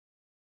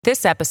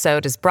This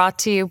episode is brought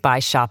to you by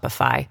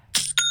Shopify.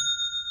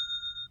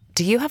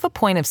 Do you have a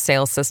point of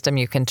sale system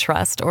you can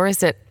trust, or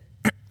is it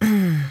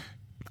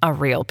a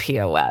real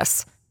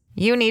POS?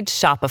 You need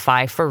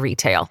Shopify for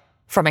retail.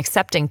 From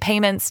accepting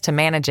payments to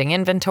managing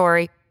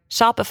inventory,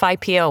 Shopify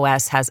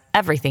POS has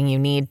everything you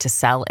need to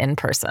sell in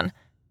person.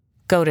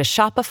 Go to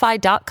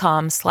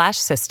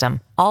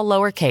shopify.com/system, all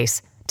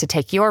lowercase, to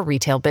take your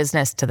retail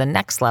business to the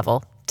next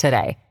level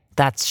today.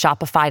 That's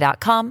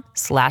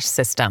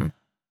shopify.com/system.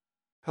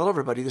 Hello,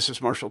 everybody. This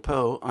is Marshall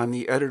Poe. I'm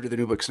the editor of the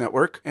New Books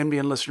Network.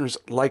 NBN listeners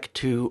like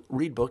to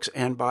read books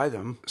and buy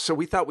them. So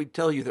we thought we'd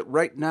tell you that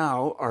right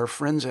now, our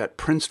friends at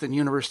Princeton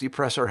University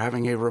Press are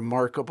having a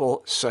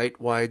remarkable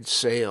site-wide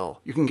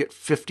sale. You can get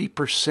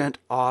 50%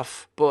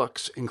 off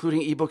books,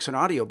 including ebooks and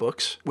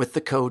audiobooks, with the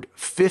code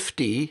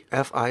 50,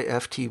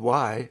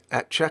 F-I-F-T-Y,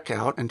 at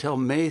checkout until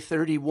May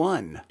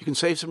 31. You can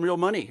save some real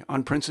money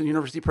on Princeton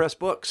University Press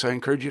books. I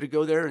encourage you to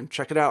go there and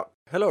check it out.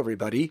 Hello,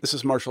 everybody. This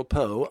is Marshall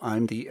Poe.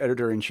 I'm the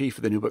editor-in-chief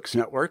of the New Books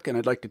Network, and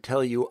I'd like to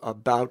tell you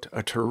about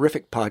a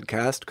terrific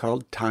podcast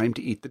called Time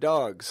to Eat the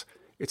Dogs.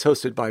 It's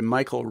hosted by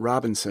Michael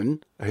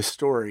Robinson, a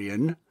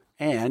historian,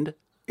 and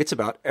it's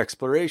about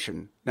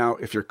exploration. Now,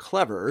 if you're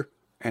clever,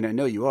 and I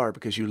know you are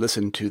because you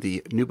listen to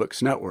the New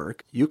Books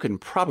Network, you can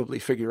probably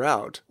figure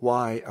out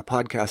why a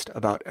podcast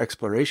about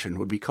exploration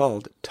would be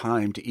called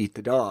Time to Eat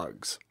the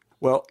Dogs.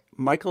 Well,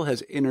 Michael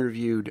has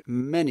interviewed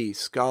many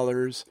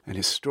scholars and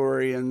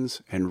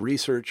historians and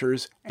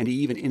researchers, and he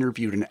even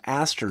interviewed an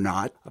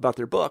astronaut about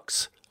their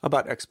books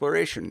about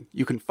exploration.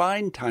 You can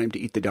find Time to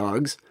Eat the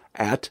Dogs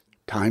at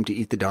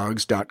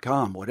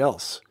timetoeatthedogs.com. What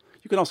else?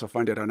 You can also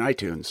find it on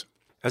iTunes.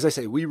 As I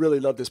say, we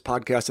really love this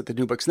podcast at the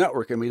New Books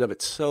Network, and we love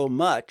it so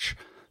much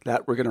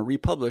that we're going to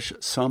republish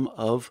some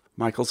of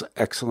Michael's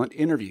excellent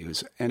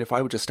interviews. And if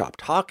I would just stop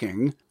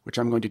talking, which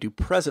I'm going to do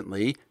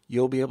presently,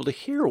 you'll be able to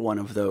hear one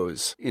of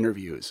those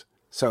interviews.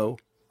 So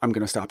I'm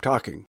going to stop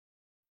talking.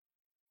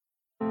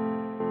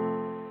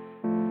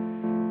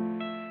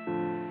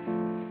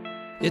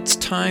 It's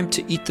Time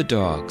to Eat the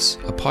Dogs,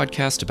 a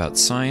podcast about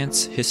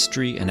science,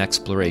 history, and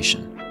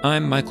exploration.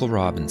 I'm Michael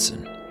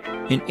Robinson.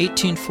 In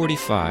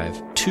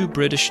 1845, 2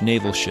 British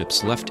naval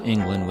ships left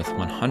England with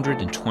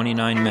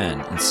 129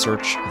 men in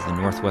search of the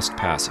Northwest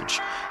Passage.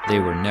 They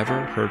were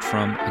never heard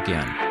from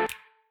again.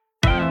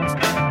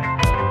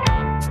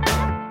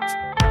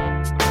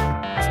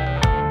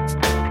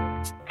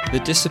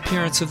 The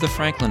disappearance of the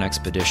Franklin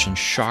expedition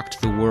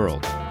shocked the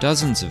world.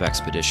 Dozens of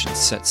expeditions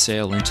set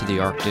sail into the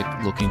Arctic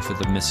looking for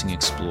the missing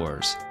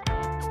explorers.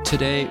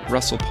 Today,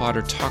 Russell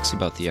Potter talks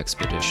about the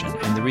expedition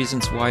and the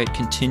reasons why it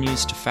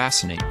continues to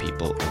fascinate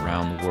people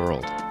around the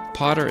world.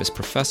 Potter is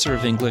professor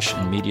of English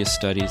and Media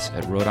Studies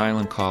at Rhode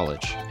Island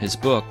College. His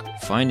book,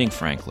 Finding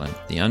Franklin,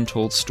 The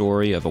Untold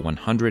Story of a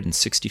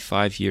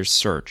 165-Year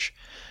Search,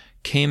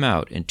 came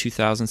out in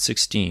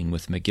 2016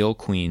 with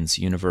McGill-Queen's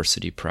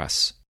University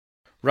Press.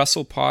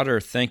 Russell Potter,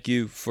 thank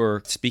you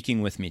for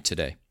speaking with me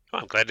today. Oh,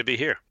 I'm glad to be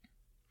here.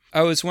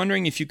 I was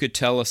wondering if you could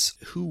tell us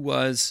who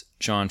was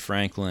John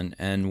Franklin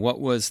and what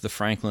was the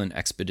Franklin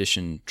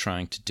expedition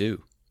trying to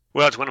do?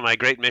 Well, it's one of my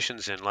great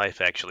missions in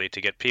life, actually, to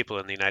get people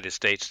in the United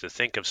States to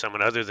think of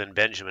someone other than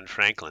Benjamin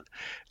Franklin.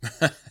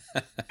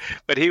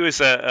 But he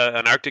was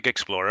an Arctic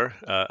explorer,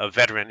 a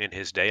veteran in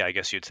his day. I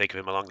guess you'd think of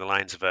him along the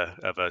lines of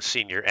a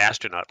senior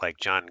astronaut like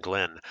John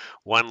Glenn.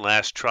 One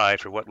last try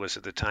for what was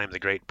at the time the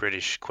great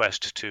British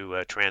quest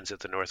to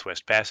transit the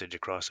Northwest Passage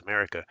across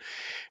America.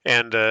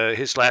 And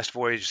his last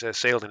voyage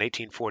sailed in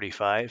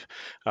 1845.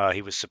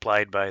 He was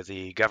supplied by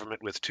the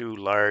government with 2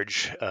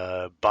 large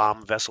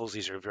bomb vessels.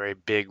 These are very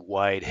big,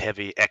 wide,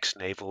 heavy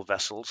ex-naval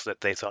vessels that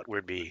they thought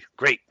would be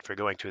great for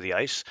going through the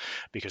ice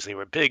because they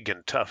were big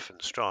and tough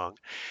and strong.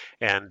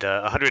 And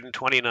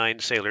 129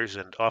 sailors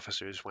and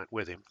officers went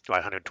with him. Well,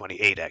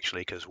 128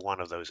 actually, because one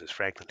of those is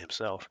Franklin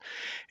himself.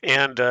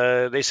 And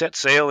they set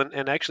sail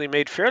and actually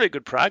made fairly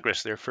good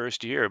progress their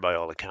first year by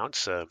all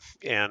accounts. The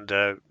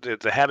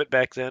habit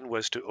back then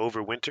was to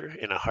overwinter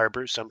in a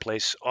harbor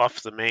someplace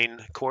off the main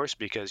course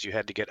because you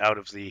had to get out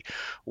of the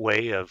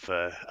way of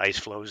ice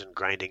floes and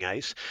grinding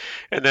ice.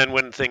 And then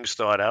when things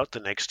thawed out,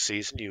 the next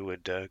season you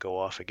would go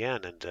off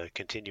again and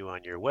continue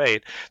on your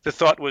way. The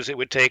thought was it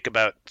would take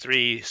about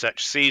 3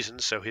 such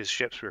seasons, so his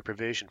ships were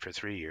provisioned for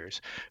 3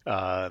 years.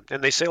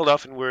 And they sailed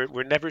off and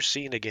were never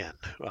seen again.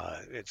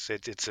 It's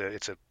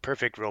a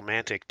perfect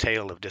romantic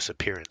tale of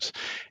disappearance.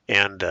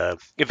 And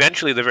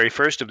eventually the very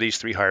first of these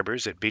 3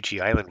 harbors at Beechy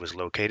Island was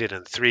located,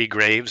 and 3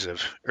 graves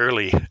of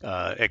early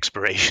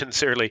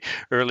explorations,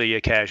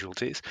 early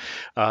casualties.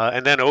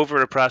 And then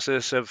over a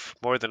process of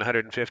more than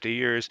 150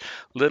 years,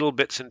 little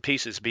bits and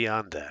pieces places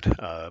beyond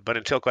that. But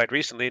until quite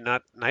recently,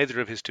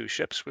 neither of his two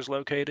ships was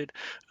located.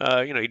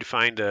 You'd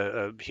find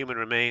human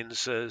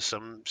remains,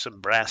 some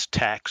brass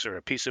tacks or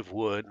a piece of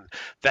wood, and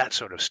that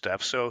sort of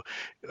stuff. So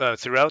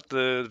throughout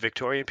the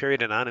Victorian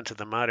period and on into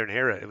the modern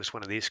era, it was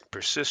one of these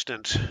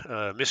persistent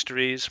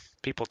mysteries.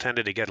 People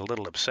tended to get a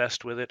little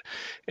obsessed with it,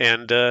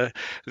 and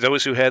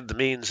those who had the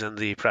means and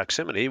the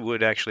proximity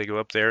would actually go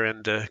up there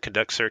and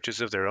conduct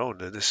searches of their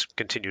own. And this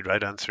continued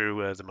right on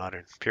through the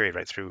modern period,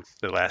 right through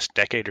the last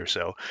decade or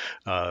so,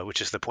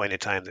 which is the point in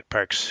time that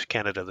Parks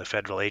Canada, the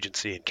federal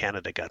agency in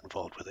Canada, got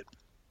involved with it.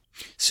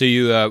 So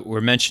you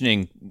were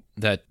mentioning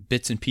that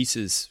bits and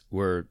pieces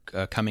were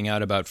coming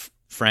out about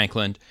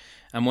Franklin.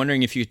 I'm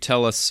wondering if you could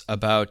tell us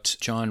about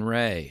John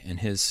Ray and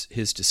his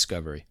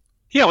discovery.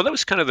 Yeah, well, that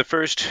was kind of the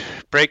first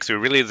breakthrough,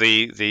 really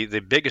the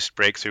biggest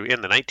breakthrough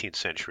in the 19th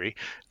century,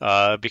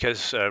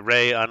 because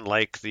Ray,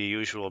 unlike the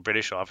usual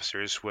British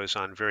officers, was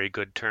on very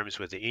good terms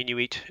with the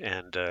Inuit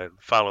and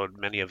followed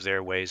many of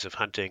their ways of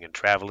hunting and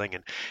traveling.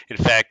 And in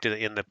fact,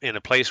 in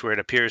a place where it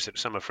appears that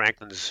some of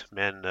Franklin's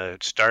men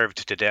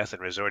starved to death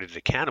and resorted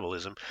to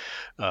cannibalism,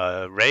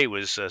 Ray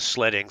was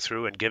sledding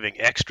through and giving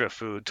extra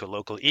food to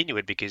local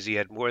Inuit because he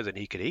had more than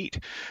he could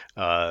eat.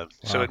 Wow.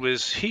 So it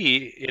was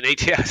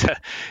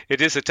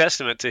it is a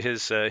testament to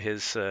his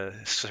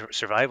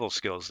survival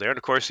skills there. And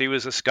of course, he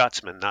was a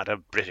Scotsman, not a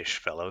British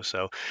fellow.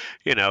 So,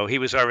 he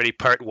was already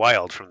part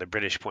wild from the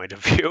British point of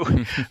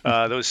view.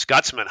 Those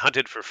Scotsmen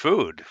hunted for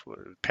food.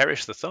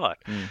 Perish the thought.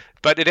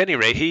 But at any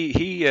rate,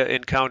 he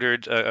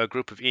encountered a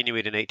group of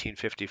Inuit in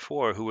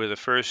 1854 who were the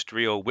first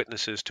real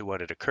witnesses to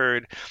what had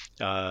occurred,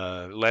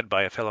 led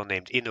by a fellow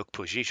named Inuk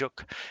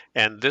Pujijuk.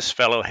 And this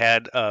fellow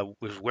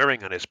was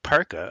wearing on his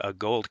parka a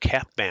gold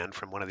cap band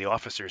from one of the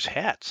officers'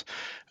 hats.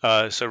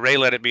 So Ray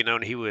let it be known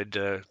he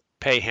would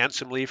pay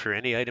handsomely for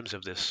any items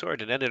of this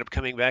sort, and ended up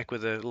coming back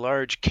with a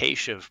large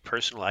cache of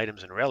personal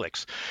items and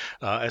relics,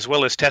 as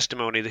well as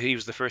testimony that he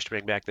was the first to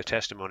bring back the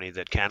testimony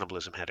that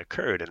cannibalism had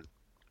occurred. And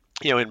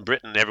in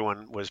Britain,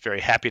 everyone was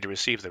very happy to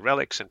receive the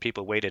relics, and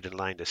people waited in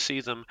line to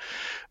see them.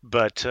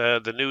 But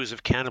the news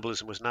of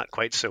cannibalism was not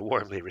quite so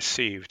warmly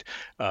received.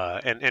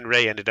 And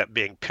Ray ended up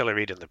being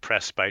pilloried in the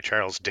press by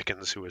Charles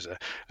Dickens, who was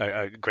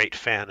a great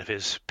fan of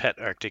his pet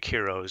Arctic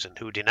heroes and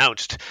who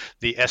denounced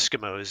the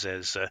Eskimos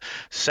as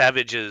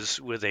savages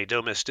with a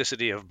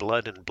domesticity of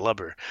blood and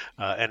blubber,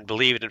 and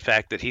believed, in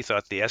fact, that he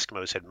thought the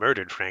Eskimos had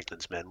murdered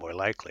Franklin's men more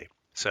likely.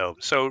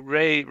 So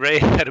Ray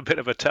had a bit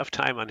of a tough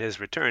time on his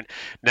return.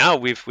 Now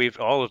we've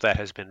all of that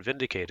has been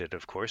vindicated.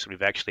 Of course,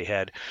 we've actually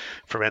had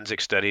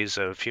forensic studies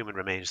of human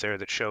remains there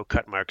that show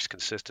cut marks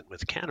consistent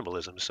with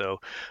cannibalism.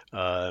 So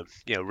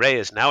Ray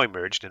has now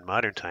emerged in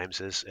modern times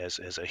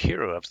as a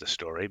hero of the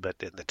story,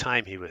 but at the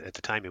time he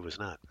was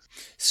not.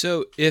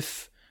 So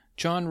if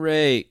John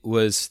Ray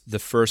was the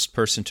first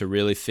person to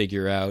really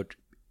figure out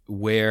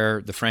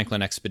where the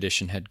Franklin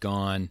expedition had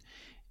gone,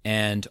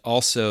 and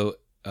also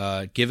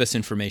give us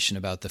information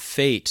about the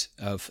fate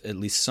of at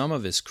least some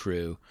of his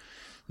crew,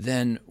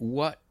 then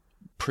what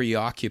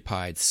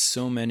preoccupied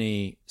so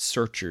many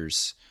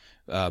searchers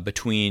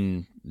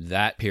between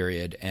that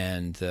period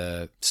and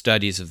the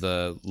studies of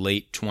the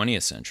late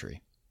 20th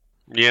century?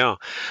 Yeah.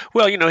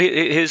 Well,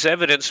 his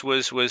evidence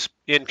was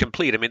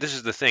incomplete. I mean, this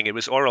is the thing. It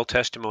was oral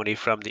testimony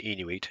from the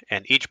Inuit,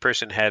 and each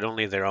person had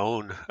only their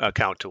own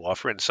account to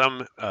offer. And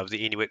some of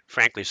the Inuit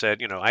frankly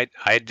said,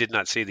 I did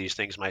not see these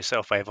things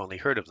myself. I have only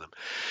heard of them.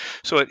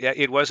 So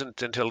it wasn't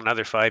until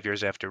another 5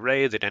 years after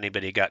Ray that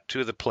anybody got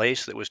to the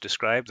place that was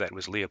described. That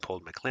was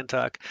Leopold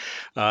McClintock.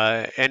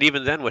 And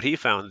even then, what he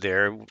found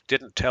there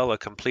didn't tell a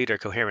complete or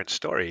coherent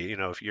story.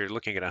 If you're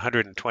looking at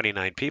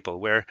 129 people,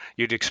 where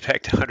you'd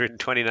expect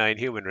 129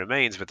 human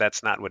remains, but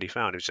that's not what he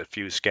found. It was a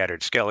few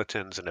scattered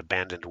skeletons, an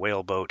abandoned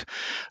whaleboat,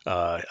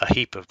 a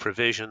heap of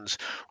provisions.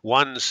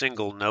 One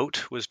single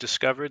note was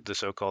discovered, the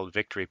so-called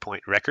Victory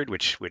Point record,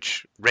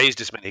 which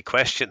raised as many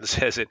questions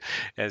as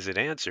it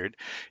answered.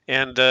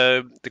 And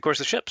of course,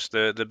 the ships.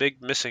 The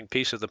big missing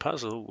piece of the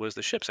puzzle was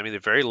the ships. I mean, they're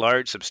very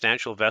large,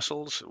 substantial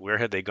vessels. Where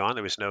had they gone?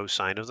 There was no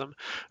sign of them.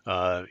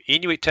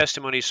 Inuit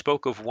testimony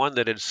spoke of one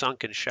that had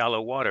sunk in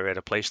shallow water at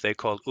a place they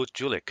called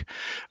Utjulik.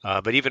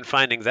 But even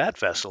finding that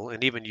vessel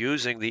and even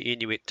using the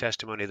Inuit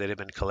testimony that had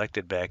been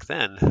collected back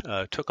then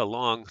took a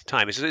long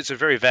time. It's a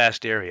very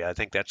vast area. I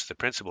think that's the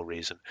principal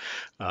reason.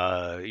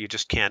 You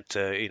just can't,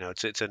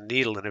 it's a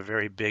needle in a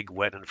very big,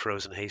 wet and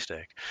frozen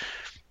haystack.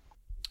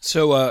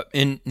 So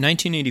in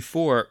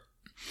 1984,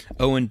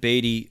 Owen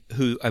Beatty,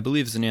 who I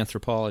believe is an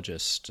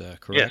anthropologist,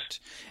 correct? Yes,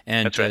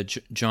 and that's right.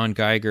 John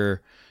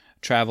Geiger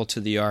traveled to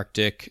the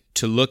Arctic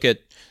to look at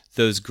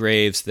those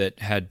graves that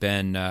had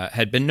been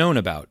known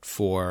about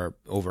for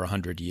over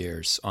 100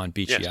 years on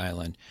Beechey Yes.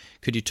 Island.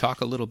 Could you talk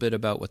a little bit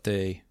about what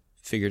they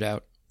figured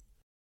out?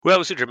 Well, it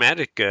was a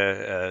dramatic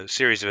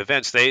series of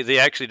events. They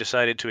actually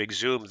decided to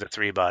exhume the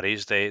three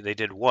bodies. They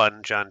did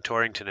one, John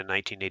Torrington, in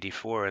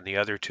 1984, and the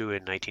other two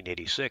in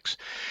 1986.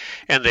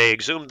 And they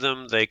exhumed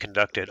them. They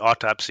conducted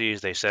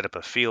autopsies. They set up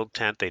a field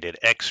tent. They did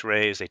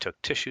X-rays. They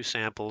took tissue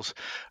samples.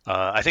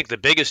 I think the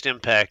biggest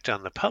impact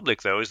on the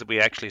public, though, is that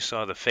we actually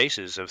saw the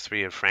faces of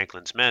three of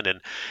Franklin's men,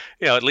 and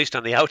at least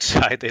on the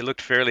outside, they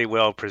looked fairly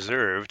well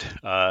preserved.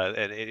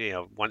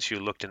 And once you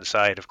looked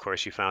inside, of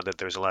course, you found that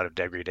there was a lot of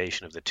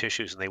degradation of the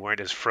tissues, and they weren't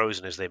as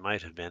frozen as they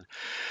might have been.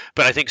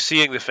 But I think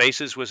seeing the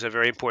faces was a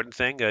very important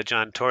thing.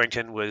 John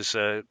Torrington was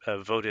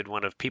voted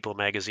one of People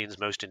magazine's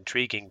most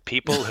intriguing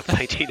people of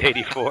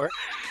 1984.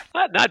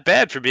 Not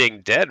bad for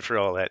being dead for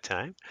all that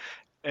time.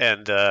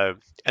 And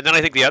then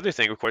I think the other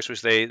thing, of course,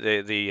 was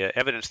the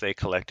evidence they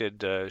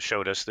collected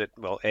showed us that,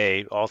 well,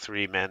 all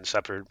three men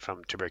suffered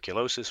from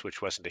tuberculosis,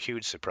 which wasn't a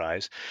huge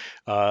surprise,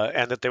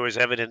 and that there was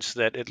evidence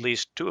that at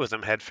least two of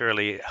them had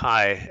fairly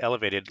high,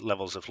 elevated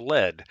levels of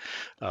lead.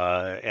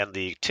 And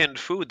the tinned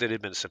food that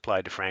had been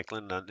supplied to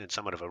Franklin in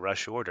somewhat of a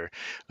rush order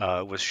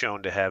was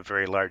shown to have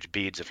very large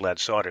beads of lead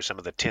solder. Some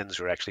of the tins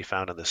were actually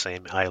found on the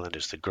same island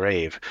as the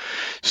grave.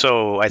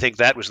 So I think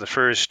that was the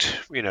first,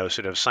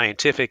 sort of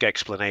scientific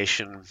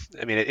explanation.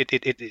 I mean,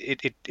 it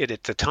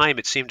at the time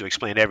it seemed to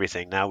explain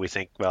everything. Now we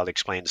think, well, it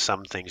explains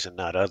some things and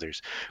not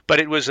others. But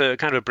it was a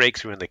kind of a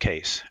breakthrough in the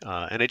case,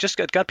 and it just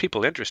got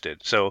people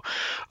interested. So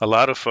a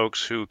lot of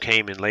folks who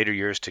came in later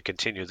years to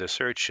continue the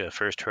search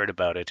first heard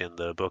about it in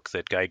the book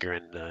that Geiger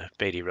and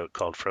Beatty wrote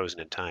called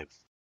Frozen in Time.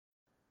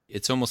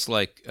 It's almost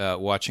like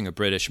watching a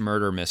British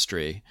murder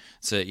mystery.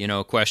 It's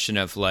a question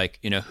of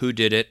who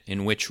did it,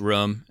 in which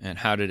room, and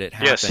how did it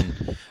happen.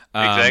 Yes,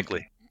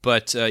 exactly.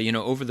 But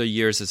over the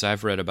years, as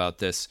I've read about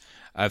this,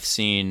 I've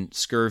seen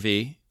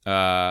scurvy,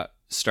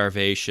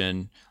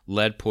 starvation,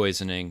 lead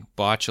poisoning,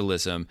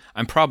 botulism.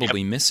 I'm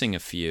probably missing a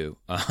few.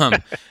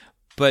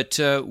 But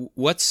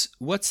what's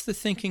the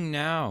thinking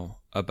now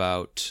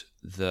about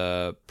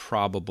the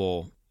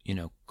probable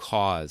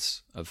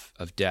cause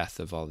of death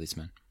of all these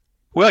men?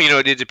 Well,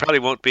 it probably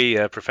won't be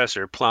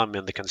Professor Plum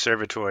in the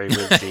conservatory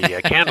with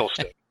the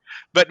candlestick.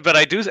 But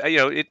I do,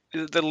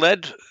 the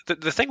lead,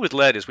 the thing with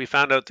lead is we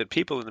found out that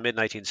people in the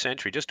mid-19th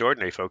century, just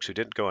ordinary folks who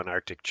didn't go on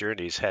Arctic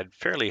journeys, had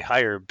fairly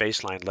higher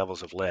baseline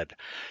levels of lead.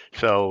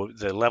 So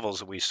the levels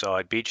that we saw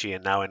at Beechey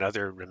and now in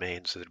other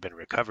remains that have been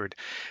recovered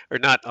are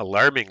not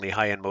alarmingly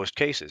high in most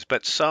cases.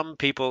 But some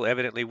people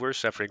evidently were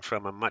suffering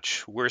from a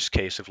much worse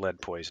case of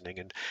lead poisoning.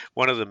 And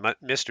one of the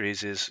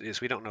mysteries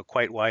is we don't know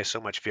quite why so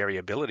much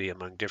variability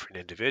among different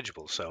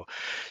individuals.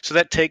 So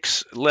that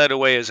takes lead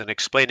away as an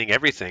explaining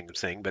everything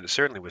thing, but it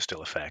certainly was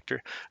still a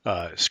factor.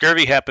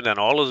 Scurvy happened on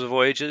all of the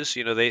voyages.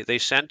 They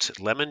sent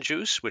lemon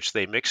juice, which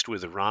they mixed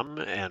with rum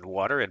and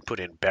water and put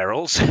in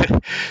barrels.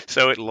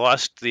 So it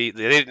lost they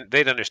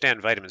didn't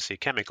understand vitamin C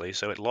chemically,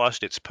 so it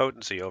lost its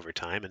potency over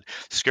time. And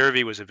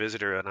scurvy was a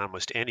visitor on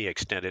almost any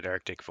extended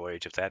Arctic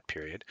voyage of that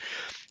period.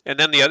 And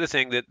then the other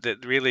thing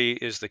that really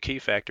is the key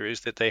factor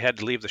is that they had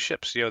to leave the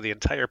ships. The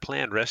entire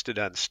plan rested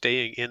on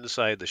staying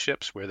inside the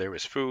ships where there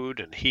was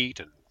food and heat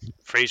and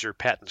Fraser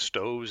patent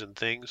stoves and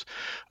things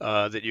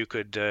that you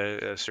could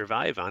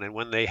survive on. And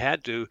when they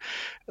had to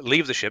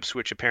leave the ships,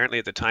 which apparently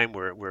at the time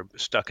were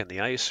stuck in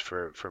the ice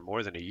for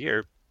more than a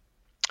year,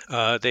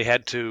 they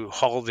had to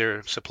haul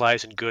their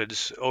supplies and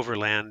goods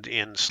overland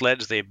in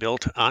sleds they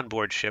built on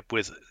board ship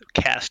with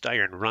cast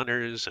iron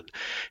runners and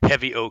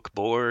heavy oak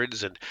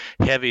boards and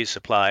heavy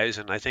supplies,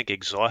 and I think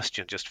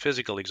exhaustion, just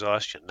physical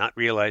exhaustion, not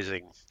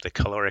realizing the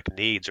caloric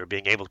needs or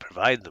being able to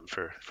provide them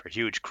for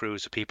huge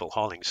crews of people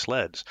hauling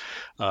sleds,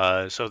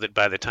 so that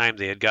by the time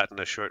they had gotten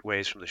a short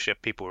ways from the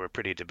ship, people were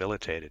pretty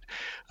debilitated.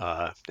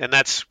 And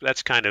that's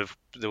kind of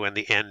when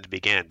the end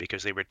began,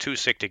 because they were too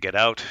sick to get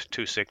out,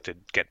 too sick to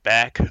get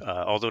back.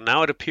 Although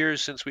now it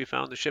appears, since we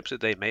found the ships,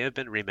 that they may have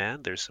been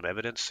remanned. There's some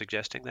evidence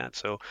suggesting that.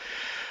 So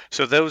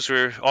those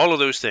were all of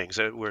those things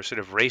that were sort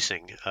of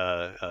racing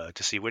to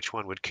see which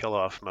one would kill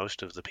off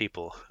most of the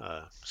people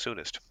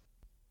soonest.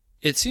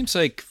 It seems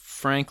like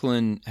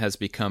Franklin has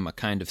become a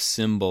kind of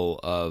symbol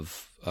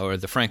or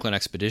the Franklin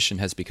expedition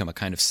has become a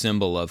kind of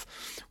symbol of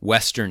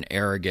Western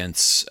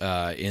arrogance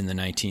in the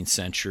 19th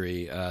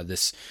century.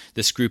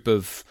 This group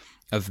of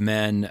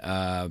men,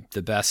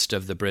 the best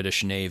of the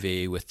British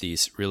Navy, with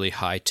these really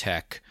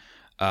high-tech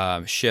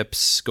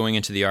ships going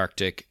into the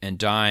Arctic and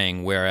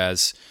dying,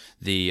 whereas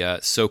the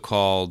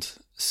so-called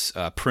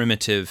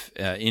primitive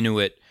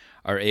Inuit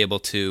are able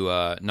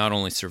to not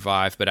only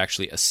survive but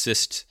actually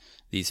assist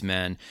these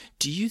men.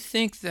 Do you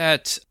think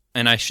that,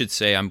 and I should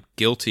say I'm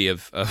guilty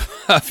of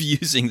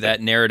using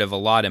that narrative a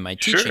lot in my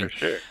teaching.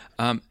 Sure.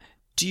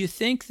 Do you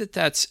think that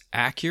that's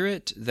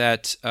accurate,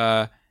 that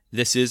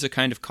this is a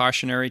kind of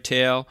cautionary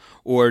tale,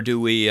 or do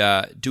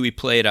we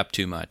play it up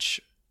too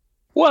much?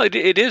 Well,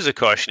 it is a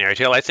cautionary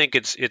tale. I think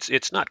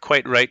it's not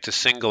quite right to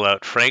single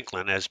out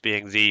Franklin as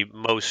being the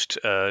most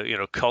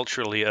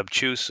culturally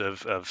obtuse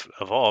of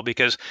all,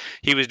 because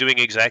he was doing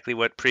exactly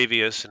what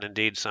previous and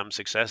indeed some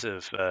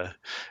successive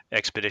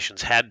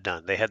expeditions had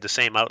done. They had the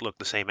same outlook,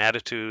 the same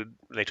attitude.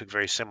 They took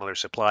very similar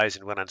supplies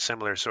and went on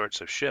similar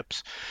sorts of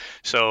ships.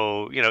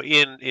 So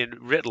in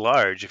writ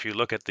large, if you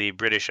look at the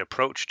British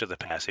approach to the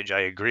passage,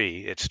 I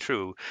agree, it's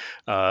true.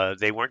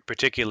 They weren't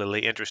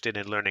particularly interested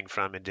in learning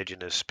from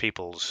indigenous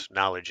peoples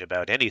knowledge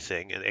about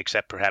anything,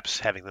 except perhaps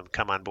having them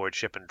come on board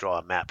ship and draw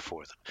a map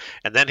for them.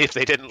 And then if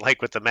they didn't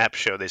like what the map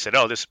showed, they said,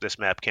 oh, this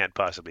map can't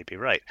possibly be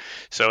right.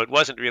 So it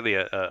wasn't really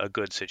a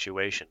good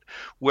situation.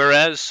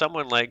 Whereas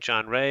someone like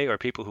John Ray or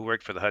people who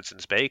worked for the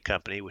Hudson's Bay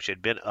Company, which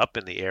had been up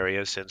in the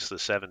area since the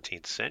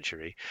 17th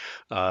century,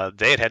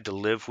 they had to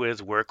live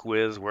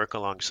work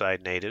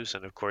alongside natives.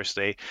 And of course,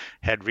 they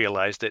had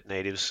realized that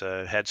natives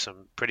had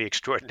some pretty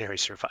extraordinary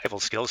survival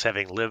skills,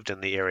 having lived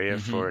in the area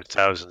for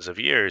thousands of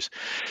years.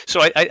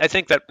 So I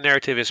think that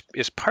narrative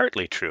is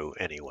partly true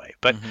anyway.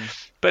 But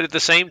at the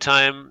same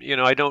time,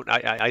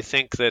 I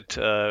think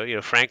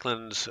that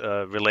Franklin's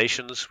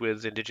relations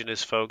with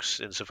indigenous folks,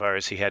 insofar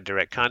as he had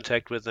direct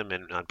contact with them,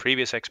 and on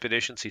previous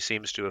expeditions, he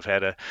seems to have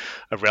had a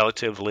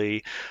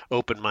relatively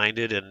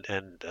open-minded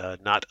and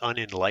not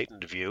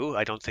unenlightened view.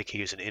 I don't think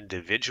he's an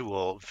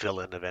individual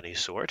villain of any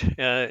sort,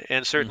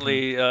 and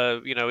certainly,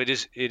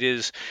 it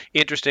is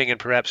interesting and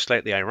perhaps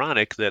slightly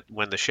ironic that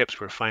when the ships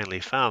were finally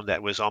found,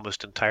 that was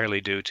almost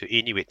entirely due to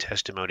Inuit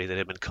testimony that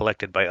had been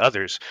collected by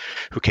others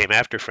who came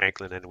after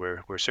Franklin and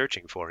were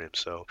searching for him.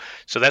 So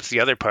that's the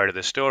other part of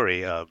the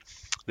story,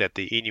 that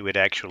the Inuit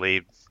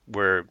actually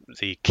were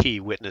the key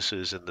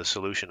witnesses in the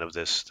solution of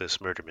this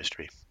murder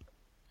mystery.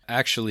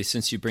 Actually,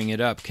 since you bring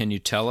it up, can you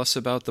tell us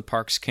about the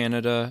Parks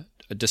Canada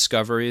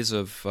discoveries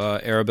of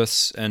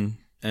Erebus and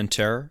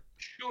Terror?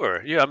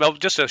 Sure. Yeah. Well,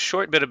 just a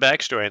short bit of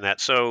backstory on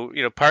that. So,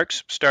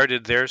 Parks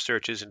started their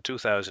searches in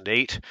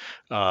 2008,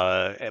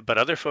 but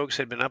other folks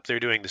had been up there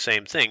doing the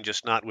same thing,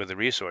 just not with the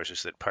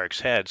resources that Parks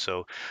had.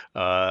 So,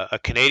 a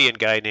Canadian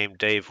guy named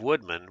Dave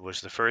Woodman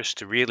was the first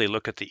to really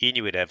look at the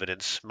Inuit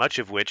evidence, much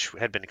of which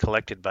had been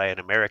collected by an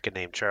American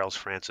named Charles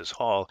Francis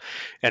Hall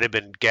and had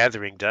been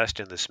gathering dust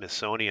in the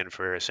Smithsonian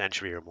for a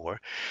century or more.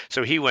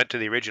 So he went to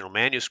the original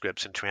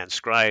manuscripts and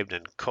transcribed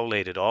and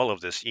collated all of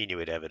this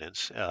Inuit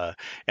evidence,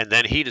 and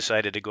then he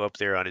decided to go up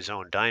there on his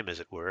own dime, as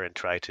it were, and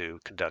try to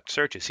conduct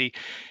searches. He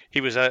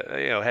was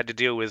had to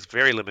deal with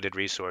very limited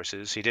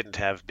resources. He didn't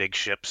have big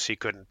ships. He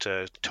couldn't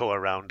tow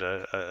around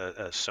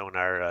a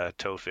sonar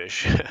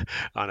towfish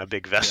on a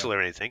big vessel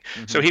or anything.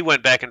 So he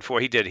went back and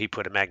forth. He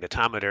put a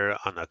magnetometer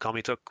on the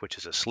Komituk, which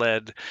is a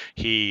sled.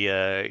 He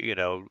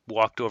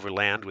walked over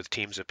land with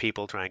teams of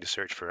people trying to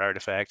search for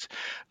artifacts,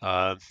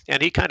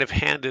 and he kind of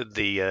handed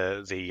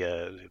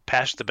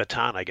passed the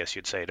baton, I guess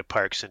you'd say, to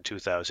Parks in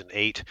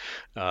 2008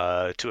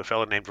 to a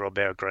fellow named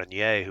Robert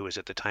Grenier, who was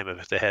at the time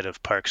the head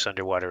of Parks'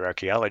 underwater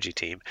archaeology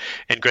team.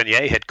 And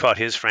Grenier had caught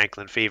his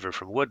Franklin fever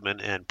from Woodman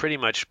and pretty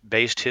much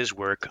based his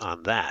work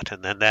on that.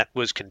 And then that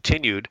was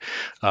continued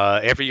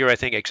every year, I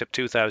think, except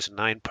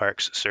 2009.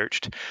 Parks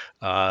searched,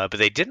 but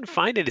they didn't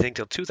find anything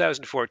till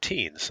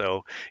 2014.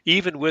 So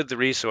even with the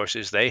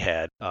resources they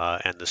had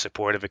and the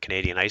support of a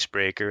Canadian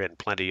icebreaker and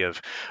plenty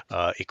of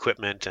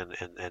equipment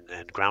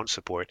and ground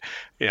support,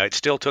 it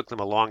still took them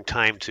a long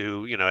time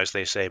to, as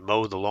they say,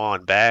 mow the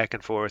lawn back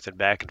and forth,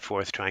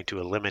 trying to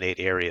eliminate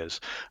areas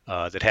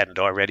that hadn't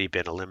already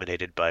been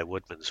eliminated by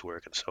Woodman's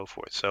work and so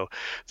forth. So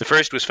the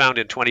first was found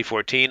in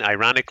 2014.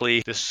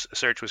 Ironically, this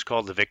search was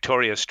called the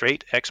Victoria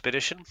Strait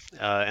Expedition,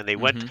 and they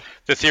went.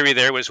 The theory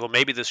there was, well,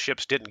 maybe the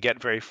ships didn't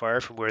get very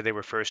far from where they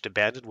were first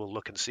abandoned. We'll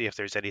look and see if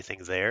there's anything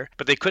there.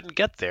 But they couldn't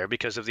get there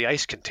because of the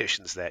ice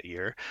conditions that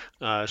year.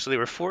 So they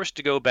were forced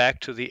to go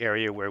back to the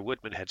area where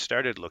Woodman had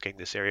started looking,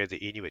 this area the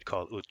Inuit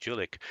called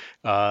Utjulik.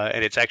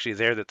 And it's actually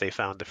there that they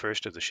found the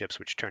first of the ships,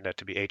 which turned out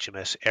to be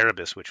HMS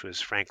Erebus, which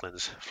was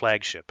Franklin's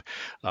flagship.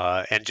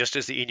 And just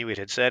as the Inuit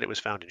had said, it was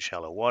found in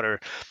shallow water,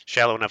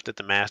 shallow enough that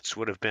the masts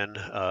would have been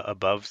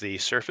above the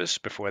surface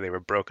before they were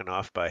broken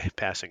off by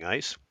passing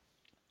ice.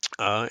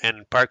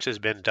 And Parks has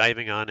been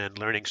diving on and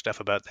learning stuff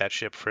about that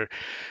ship for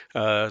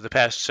the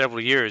past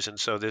several years. And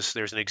so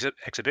there's an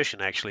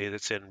exhibition, actually,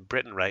 that's in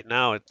Britain right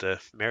now at the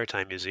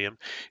Maritime Museum.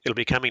 It'll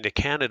be coming to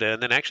Canada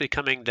and then actually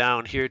coming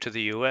down here to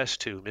the U.S.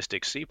 to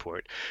Mystic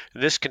Seaport.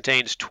 And this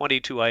contains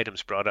 22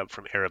 items brought up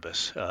from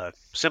Erebus.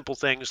 Simple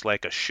things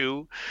like a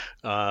shoe,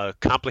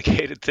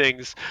 complicated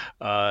things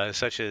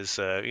such as,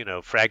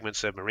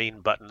 fragments of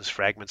marine buttons,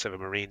 fragments of a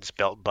marine's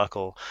belt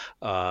buckle,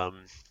 a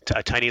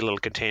tiny little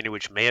container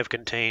which may have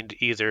contained contained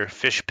either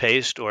fish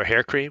paste or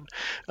hair cream,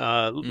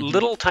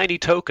 little tiny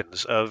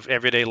tokens of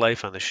everyday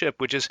life on the ship,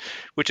 which is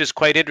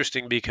quite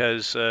interesting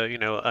because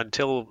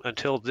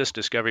until this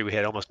discovery we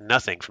had almost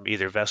nothing from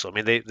either vessel.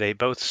 I mean, they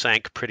both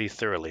sank pretty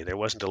thoroughly. There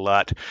wasn't a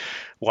lot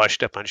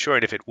washed up on shore,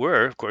 and if it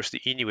were, of course,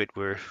 the Inuit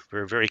were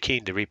very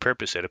keen to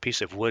repurpose it. A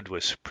piece of wood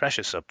was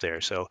precious up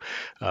there, so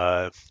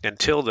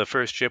until the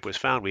first ship was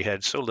found, we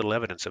had so little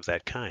evidence of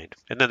that kind.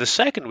 And then the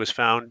second was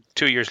found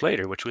 2 years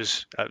later, which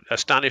was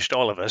astonished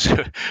all of us.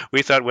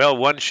 We thought, well,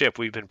 one ship,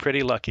 we've been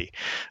pretty lucky.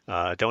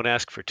 Don't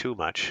ask for too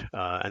much.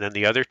 And then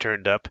the other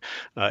turned up,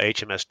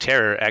 HMS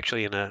Terror,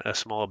 actually in a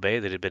small bay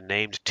that had been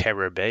named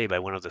Terror Bay by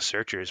one of the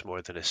searchers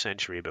more than a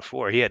century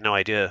before. He had no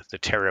idea the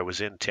Terror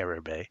was in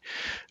Terror Bay.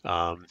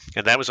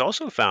 And that was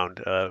also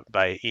found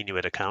by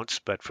Inuit accounts,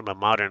 but from a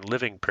modern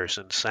living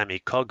person, Sami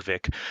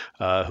Kogvik,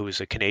 who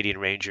was a Canadian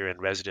ranger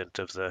and resident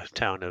of the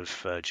town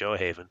of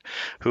Johaven,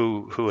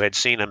 who had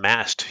seen a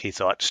mast, he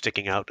thought,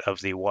 sticking out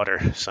of the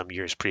water some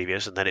years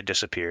previous, and then it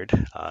disappeared.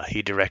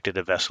 He directed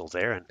a vessel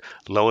there, and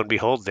lo and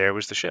behold, there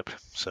was the ship.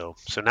 So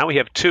now we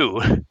have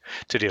two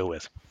to deal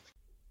with.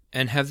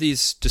 And have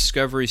these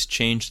discoveries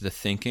changed the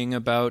thinking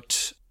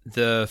about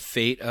the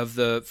fate of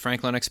the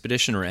Franklin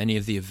expedition or any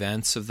of the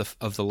events of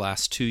the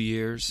last 2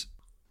 years?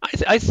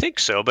 I think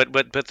so, but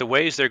the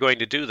ways they're going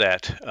to do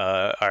that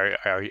are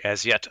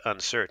as yet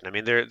uncertain. I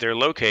mean, they're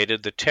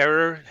located. The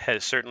Terror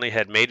certainly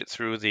had made it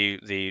through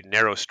the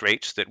narrow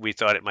straits that we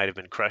thought it might have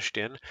been crushed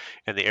in,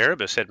 and the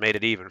Erebus had made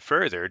it even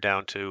further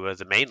down to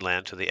the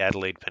mainland, to the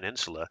Adelaide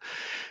Peninsula.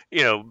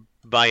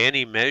 By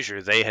any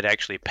measure, they had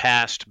actually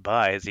passed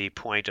by the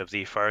point of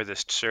the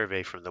farthest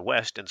survey from the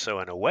west, and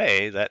so in a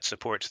way that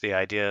supports the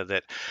idea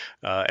that,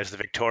 as the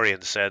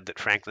Victorians said, that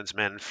Franklin's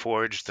men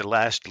forged the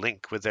last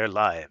link with their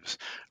lives,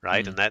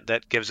 right? And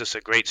that gives us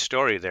a great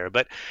story there.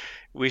 But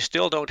we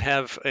still don't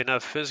have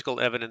enough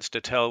physical evidence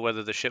to tell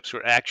whether the ships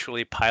were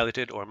actually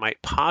piloted or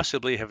might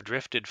possibly have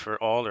drifted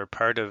for all or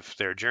part of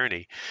their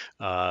journey.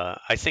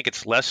 I think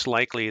it's less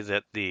likely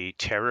that the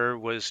Terror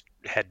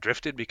had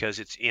drifted because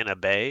it's in a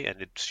bay,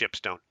 and ships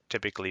don't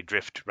typically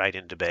drift right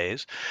into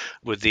bays.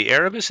 With the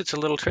Erebus, it's a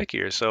little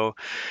trickier. So,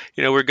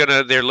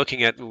 they're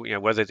looking at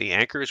whether the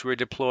anchors were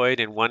deployed.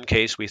 In one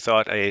case, we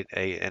thought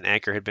an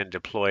anchor had been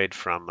deployed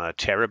from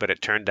Terror, but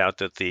it turned out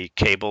that the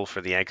cable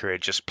for the anchor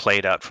had just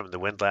played out from the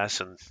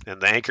windlass, and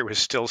the anchor was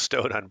still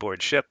stowed on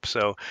board ship.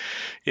 So,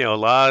 a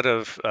lot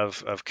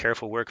of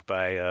careful work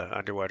by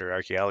underwater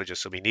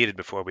archaeologists will be needed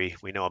before we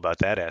know about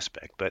that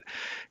aspect. But,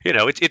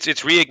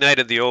 it's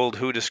reignited the old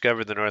who discovered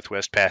the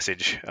Northwest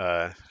Passage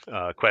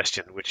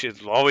question, which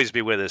will always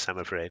be with us, I'm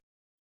afraid.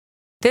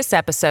 This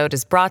episode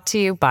is brought to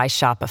you by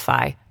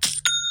Shopify.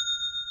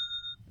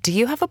 Do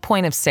you have a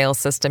point of sale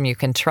system you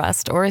can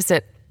trust, or is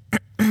it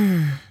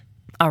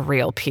a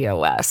real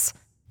POS?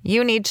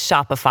 You need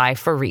Shopify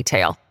for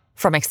retail.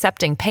 From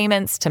accepting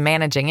payments to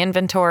managing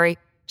inventory,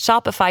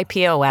 Shopify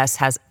POS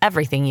has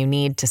everything you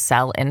need to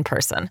sell in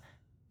person.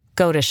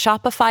 Go to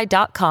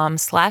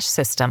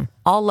shopify.com/system,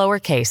 all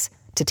lowercase,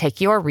 to take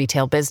your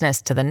retail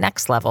business to the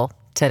next level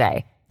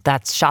today.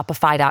 That's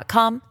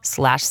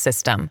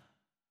shopify.com/system.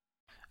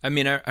 I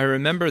mean, I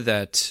remember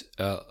that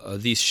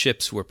these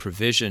ships were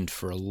provisioned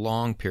for a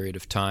long period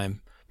of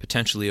time,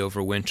 potentially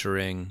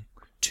overwintering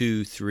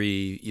 2,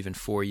 3, even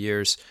 4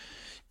 years.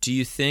 Do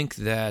you think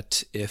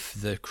that if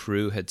the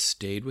crew had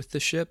stayed with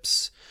the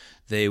ships,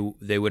 they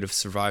would have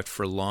survived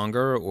for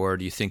longer, or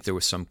do you think there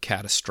was some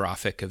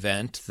catastrophic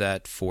event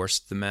that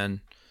forced the men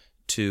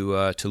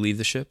to leave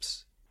the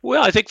ships?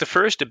 Well, I think the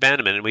first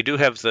abandonment, and we do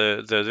have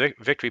the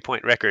Victory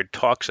Point record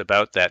talks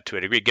about that to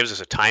a degree. It gives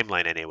us a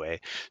timeline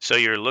anyway. So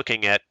you're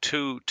looking at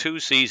two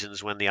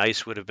seasons when the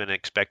ice would have been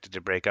expected to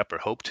break up or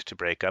hoped to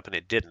break up, and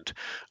it didn't.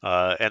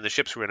 And the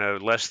ships were in a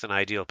less than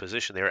ideal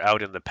position. They were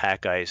out in the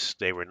pack ice.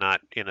 They were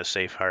not in a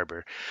safe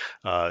harbor.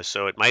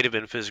 So it might have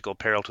been physical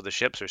peril to the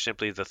ships, or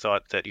simply the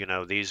thought that,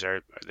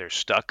 they're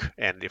stuck,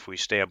 and if we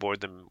stay aboard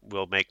them,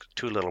 we'll make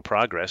too little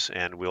progress,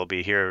 and we'll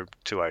be here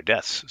to our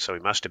deaths. So we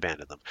must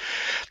abandon them.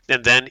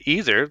 And then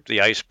either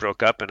the ice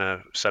broke up in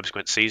a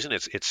subsequent season.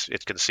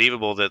 It's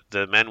conceivable that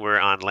the men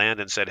were on land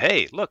and said,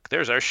 "Hey, look,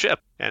 there's our ship,"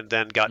 and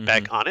then got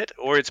back on it.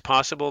 Or it's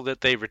possible that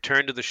they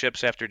returned to the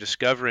ships after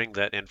discovering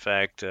that, in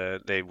fact,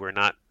 they were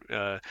not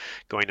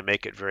going to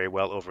make it very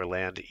well over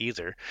land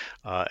either,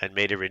 and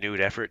made a renewed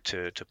effort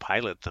to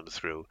pilot them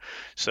through.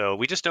 So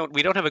we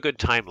don't have a good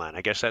timeline.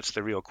 I guess that's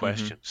the real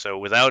question. So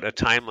without a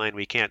timeline,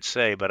 we can't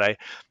say. But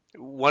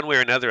one way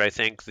or another, I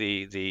think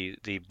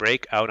the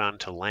break out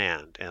onto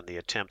land and the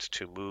attempt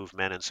to move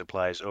men and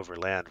supplies over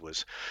land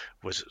was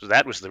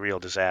the real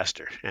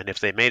disaster. And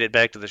if they made it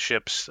back to the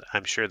ships,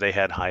 I'm sure they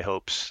had high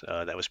hopes.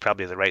 That was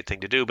probably the right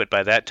thing to do. But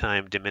by that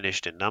time,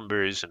 diminished in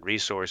numbers and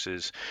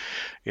resources,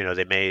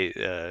 they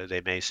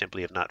may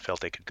simply have not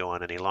felt they could go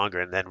on any longer,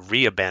 and then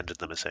re-abandoned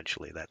them.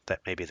 Essentially, that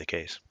may be the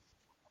case.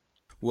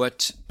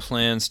 What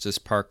plans does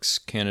Parks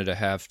Canada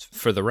have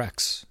for the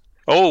wrecks?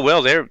 Oh,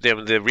 well,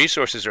 the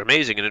resources are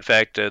amazing. And in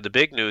fact, the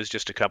big news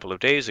just a couple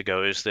of days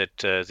ago is that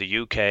the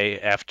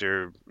UK,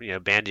 after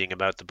bandying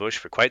about the bush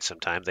for quite some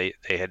time, they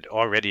had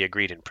already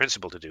agreed in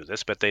principle to do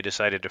this, but they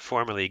decided to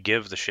formally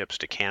give the ships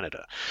to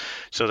Canada.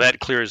 So that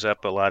clears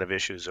up a lot of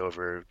issues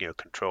over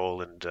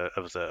control and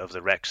of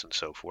the wrecks and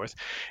so forth.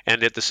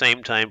 And at the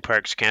same time,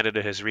 Parks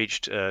Canada has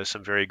reached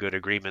some very good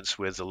agreements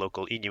with the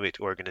local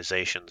Inuit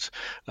organizations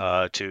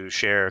to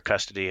share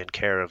custody and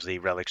care of the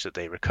relics that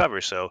they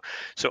recover. So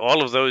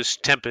all of those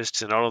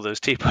tempests and all of those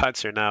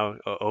teapots are now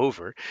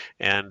over,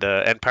 and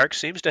Parks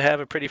seems to have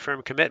a pretty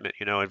firm commitment.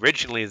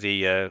 Originally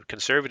the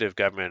Conservative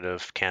government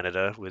of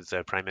Canada with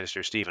Prime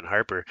Minister Stephen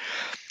Harper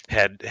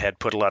had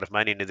put a lot of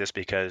money into this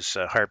because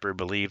Harper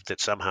believed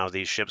that somehow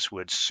these ships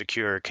would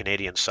secure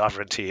Canadian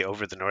sovereignty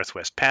over the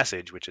Northwest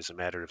Passage, which is a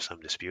matter of some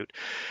dispute.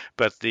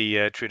 But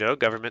the Trudeau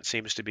government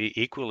seems to be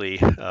equally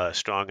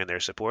strong in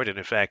their support. And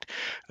in fact,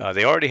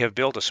 they already have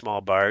built a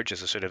small barge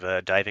as a sort of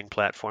a diving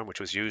platform, which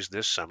was used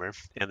this summer.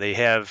 And they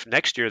have,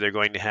 next year, they're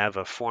going to have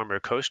a former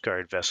Coast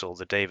Guard vessel,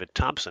 the David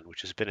Thompson,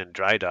 which has been in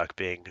dry dock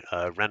being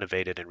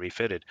renovated and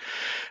refitted.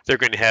 They're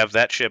going to have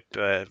that ship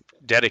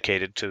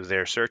dedicated to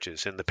their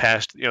searches. In the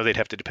past, they'd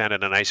have to depend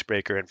on an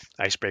icebreaker, and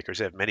icebreakers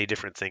have many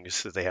different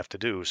things that they have to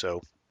do.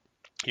 So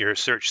your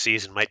search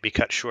season might be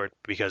cut short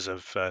because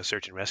of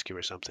search and rescue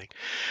or something.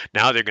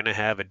 Now they're going to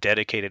have a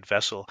dedicated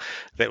vessel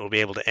that will be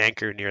able to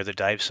anchor near the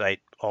dive site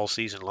all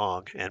season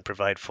long and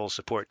provide full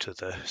support to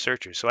the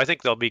searchers. So I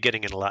think they'll be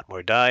getting in a lot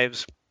more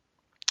dives.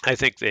 I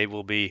think they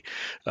will be,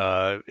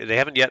 they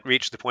haven't yet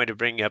reached the point of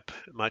bringing up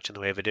much in the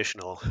way of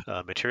additional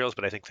materials,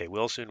 but I think they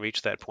will soon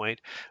reach that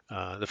point.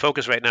 The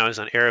focus right now is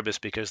on Erebus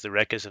because the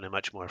wreck is in a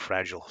much more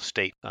fragile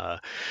state.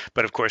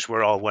 But of course,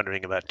 we're all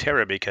wondering about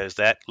Terra because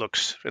that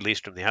looks, at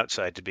least from the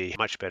outside, to be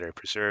much better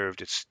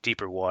preserved. It's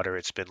deeper water.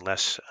 It's been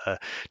less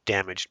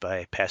damaged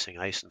by passing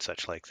ice and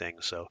such like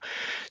things.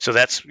 So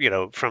that's,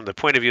 from the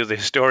point of view of the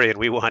historian,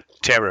 we want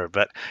Terra,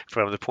 but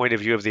from the point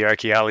of view of the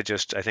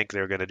archaeologist, I think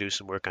they're going to do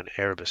some work on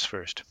Erebus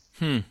first.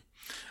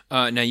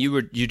 Now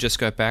you just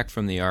got back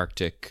from the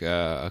Arctic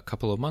a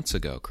couple of months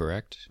ago,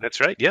 correct? That's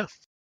right, yeah.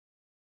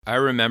 I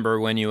remember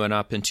when you went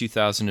up in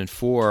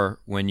 2004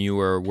 when you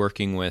were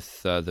working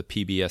with the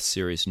PBS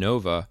series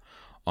Nova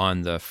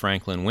on the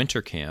Franklin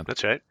Winter Camp.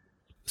 That's right.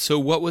 So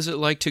what was it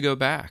like to go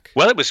back?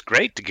 Well, it was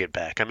great to get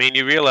back. I mean,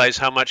 you realize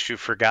how much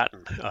you've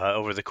forgotten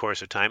over the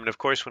course of time. And of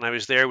course, when I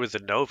was there with the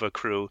Nova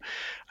crew,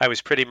 I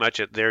was pretty much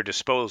at their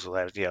disposal.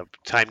 I had,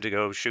 time to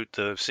go shoot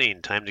the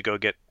scene, time to go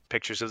get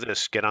pictures of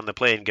this, get on the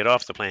plane, get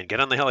off the plane, get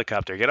on the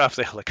helicopter, get off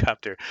the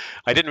helicopter.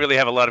 I didn't really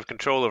have a lot of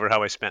control over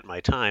how I spent my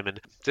time. And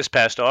this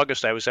past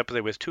August, I was up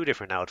there with two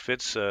different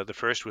outfits. The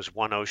first was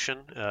One Ocean.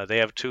 They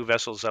have two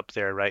vessels up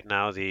there right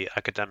now, the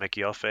Akademik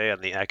Yoffe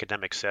and the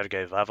Akademik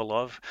Sergei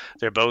Vavilov.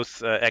 They're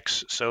both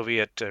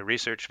ex-Soviet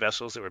research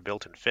vessels that were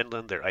built in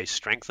Finland. They're ice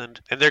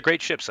strengthened, and they're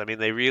great ships. I mean,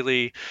 they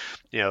really,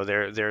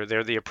 they're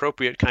the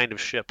appropriate kind of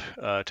ship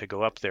to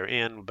go up there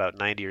in, about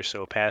 90 or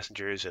so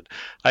passengers. And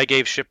I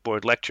gave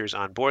shipboard lectures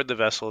on board the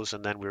vessels,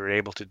 and then we were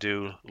able to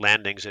do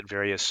landings at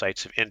various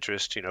sites of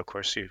interest. Of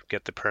course, you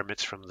get the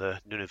permits from the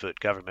Nunavut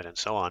government and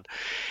so on.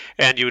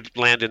 And you would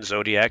land in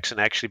Zodiacs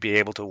and actually be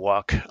able to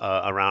walk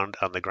around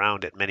on the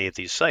ground at many of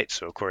these sites.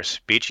 So, of course,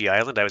 Beechy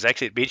Island. I was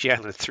actually at Beechy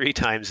Island 3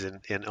 times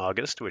in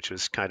August, which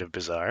was kind of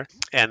bizarre.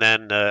 And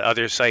then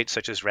other sites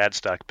such as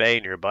Radstock Bay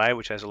nearby,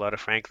 which has a lot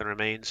of Franklin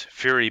remains.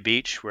 Fury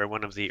Beach, where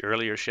one of the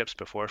earlier ships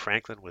before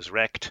Franklin was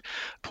wrecked.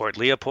 Port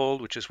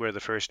Leopold, which is where the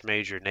first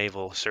major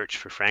naval search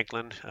for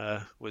Franklin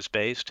was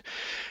based.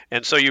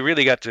 And so you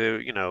really got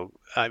to,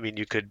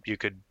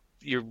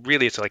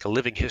 it's like a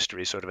living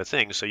history sort of a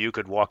thing. So you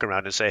could walk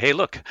around and say, hey,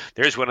 look,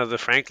 there's one of the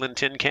Franklin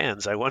tin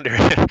cans. I wonder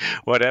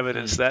what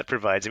evidence that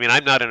provides. I mean,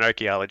 I'm not an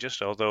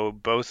archaeologist, although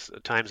both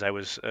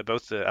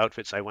the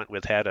outfits I went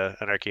with had an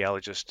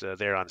archaeologist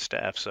there on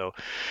staff. So,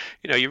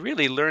 you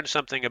really learn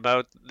something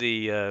about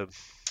the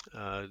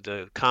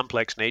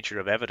complex nature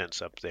of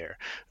evidence up there.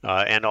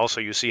 And also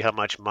you see how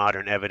much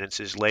modern evidence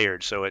is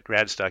layered. So at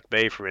Radstock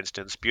Bay, for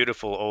instance,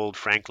 beautiful old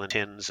Franklin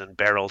tins and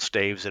barrel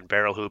staves and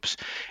barrel hoops,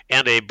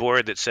 and a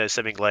board that says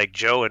something like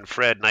Joe and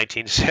Fred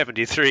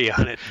 1973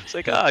 on it. It's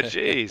like, oh,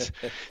 geez.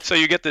 So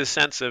you get this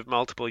sense of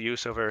multiple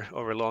use over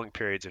long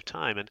periods of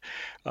time. And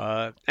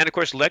of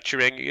course,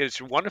 lecturing, it's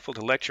wonderful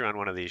to lecture on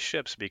one of these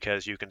ships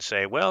because you can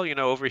say, well,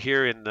 over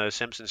here in the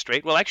Simpson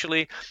Strait, well,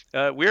 actually,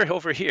 we're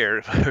over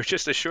here. We're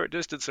just a short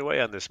distance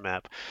away on this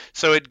map.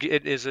 So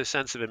it is a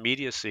sense of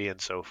immediacy and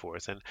so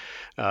forth. And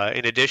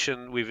in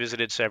addition, we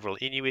visited several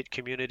Inuit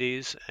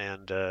communities,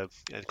 and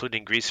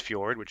including Grise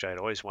Fjord, which I'd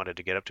always wanted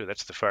to get up to.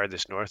 That's the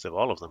farthest north of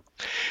all of them.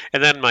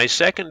 And then my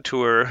second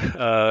tour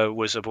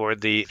was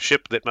aboard the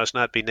ship that must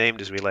not be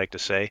named, as we like to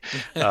say,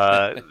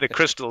 the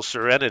Crystal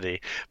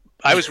Serenity.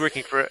 I was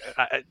working for,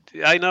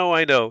 I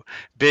know,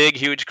 big,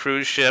 huge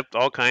cruise ship,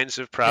 all kinds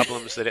of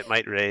problems that it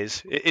might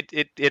raise.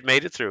 It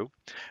made it through.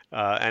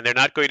 And they're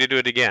not going to do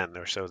it again,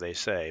 or so they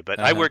say. But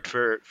I worked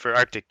for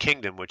Arctic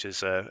Kingdom, which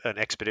is an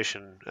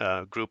expedition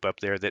group up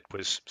there that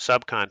was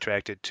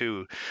subcontracted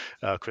to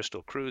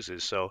Crystal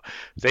Cruises. So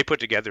they put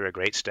together a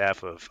great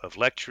staff of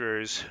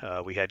lecturers.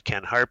 We had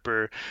Ken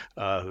Harper,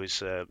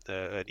 who's a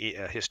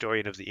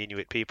historian of the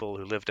Inuit people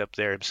who lived up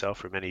there himself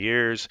for many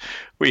years.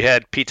 We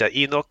had Pita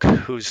Inuk,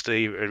 who's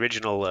the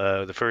original,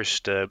 the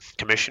first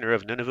commissioner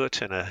of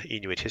Nunavut and an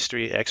Inuit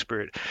history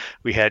expert.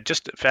 We had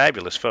just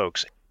fabulous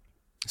folks.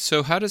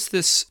 So how does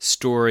this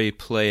story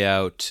play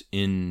out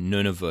in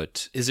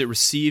Nunavut? Is it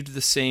received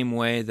the same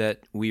way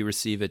that we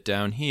receive it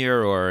down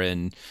here or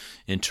in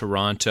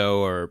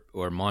Toronto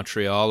or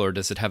Montreal, or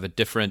does it have a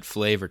different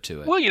flavor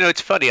to it? Well,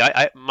 it's funny.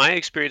 My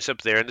experience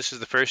up there, and this is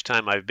the first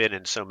time I've been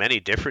in so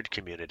many different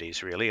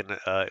communities, really, and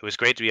it was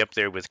great to be up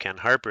there with Ken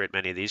Harper at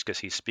many of these because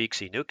he speaks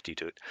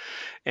Inuktitut.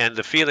 And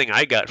the feeling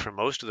I got from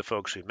most of the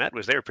folks we met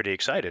was they were pretty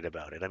excited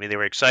about it. I mean, they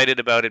were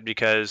excited about it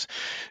because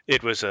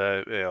it was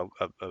a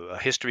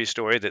history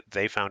story that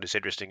they found as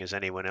interesting as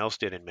anyone else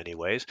did in many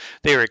ways.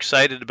 They were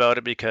excited about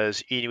it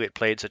because Inuit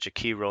played such a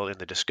key role in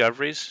the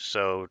discoveries.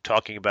 So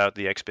talking about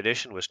the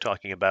expedition was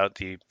talking about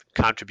the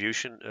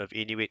contribution of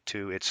Inuit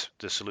to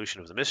the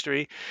solution of the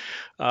mystery.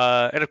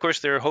 And of course,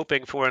 they're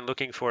hoping for and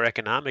looking for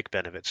economic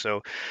benefits.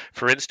 So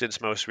for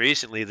instance, most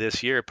recently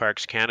this year,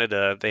 Parks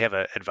Canada, they have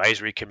an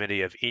advisory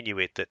committee of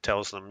Inuit that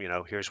tells them,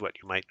 here's what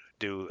you might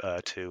do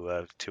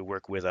to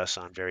work with us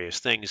on various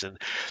things. And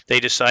they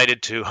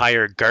decided to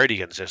hire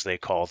guardians, as they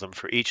call them,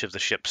 for each of the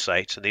ship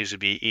sites. And these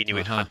would be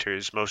Inuit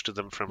hunters, most of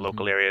them from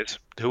local areas,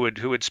 who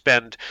would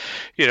spend,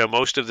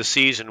 most of the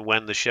season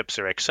when the ships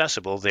are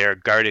accessible there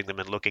guarding them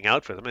and looking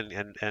out for them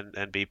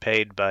and be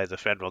paid by the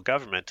federal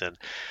government. And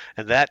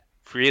that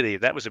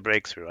was a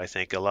breakthrough. I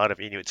think a lot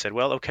of Inuit said,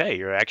 well, okay,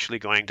 you're actually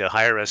going to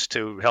hire us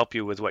to help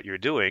you with what you're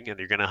doing, and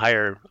you're going to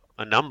hire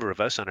a number of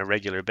us on a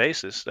regular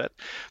basis.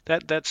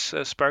 That's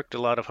sparked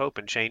a lot of hope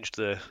and changed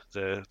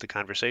the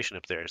conversation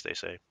up there, as they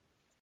say.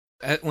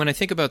 When I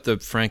think about the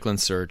Franklin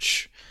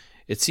search,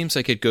 it seems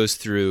like it goes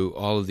through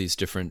all of these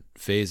different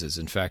phases.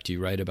 In fact,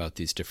 you write about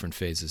these different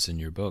phases in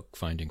your book,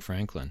 Finding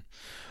Franklin.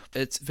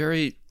 It's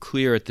very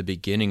clear at the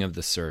beginning of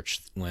the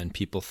search, when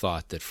people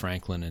thought that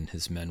Franklin and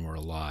his men were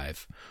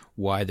alive,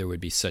 why there would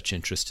be such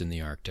interest in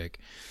the Arctic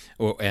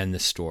and the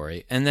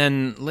story. And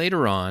then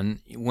later on,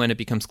 when it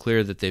becomes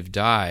clear that they've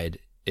died,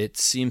 it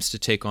seems to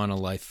take on a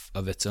life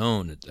of its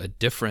own, a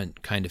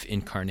different kind of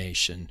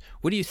incarnation.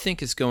 What do you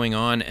think is going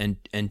on,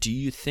 and do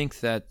you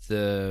think that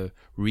the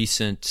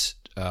recent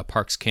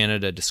Parks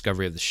Canada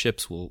discovery of the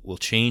ships will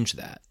change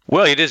that?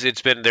 Well, it is.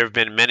 There have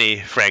been many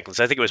Franklins.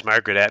 I think it was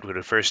Margaret Atwood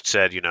who first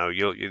said,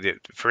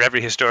 for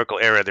every historical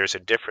era, there's a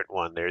different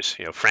one. There's,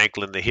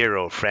 Franklin the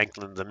hero,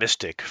 Franklin the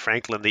mystic,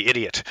 Franklin the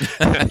idiot.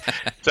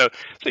 So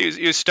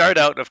you start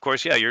out, of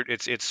course,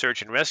 it's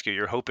search and rescue.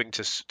 You're hoping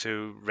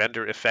to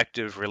render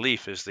effective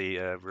relief, as the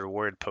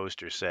reward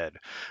poster said.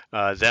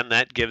 Then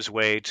that gives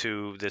way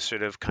to this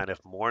sort of kind of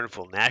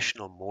mournful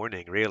national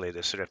mourning, really,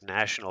 this sort of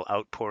national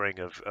outpouring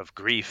of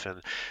grief,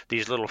 and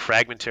these little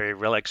fragmentary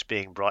relics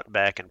being brought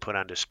back and put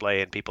on display,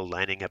 and people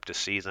lining up to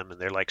see them, and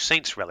they're like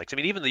saints' relics. I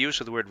mean, even the use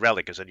of the word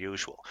relic is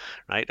unusual,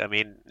 right? I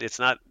mean, it's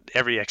not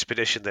every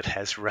expedition that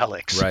has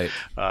relics. Right.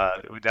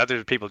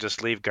 Other people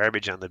just leave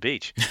garbage on the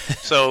beach.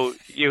 So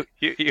you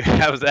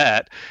have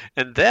that,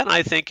 and then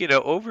I think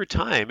over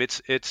time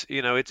it's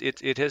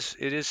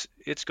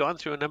gone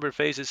through a number of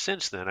phases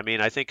since then. I mean,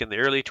 I think in the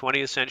early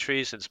 20th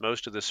century, since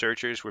most of the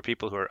searchers were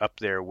people who are up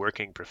there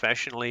working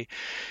professionally,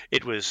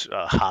 it was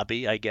a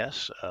hobby, I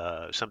guess,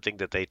 something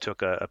that they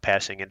took a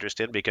passing interest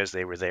in because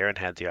they were there and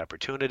had the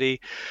opportunity.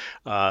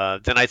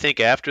 Then I think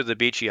after the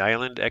Beechey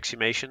Island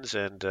exhumations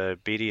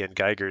and Beatty and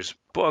Geiger's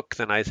book,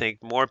 then I think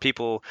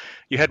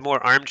you had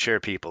more armchair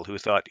people who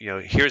thought,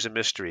 here's a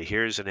mystery,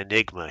 here's an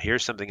enigma,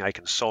 here's something I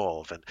can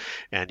solve,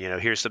 and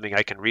here's something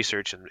I can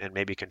research and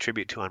maybe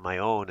contribute to on my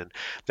own. And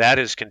that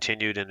has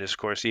continued, and is, of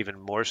course, even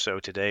more so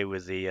today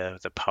with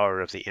the power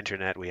of the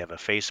internet. We have a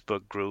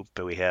Facebook group,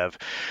 we have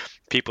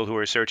people who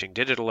are searching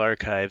digital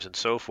archives and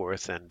so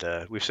forth, and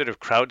we've sort of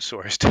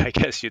crowdsourced, I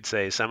guess you'd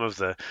say, some of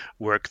the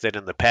work that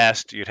in the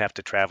past you'd have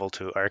to travel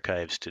to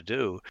archives to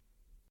do.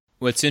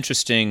 What's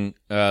interesting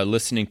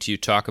listening to you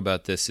talk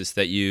about this is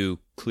that you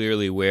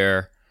clearly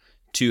wear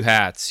two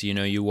hats.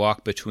 You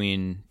walk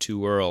between two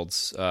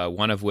worlds,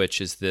 one of which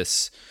is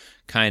this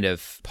kind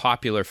of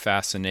popular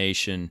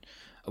fascination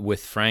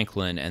with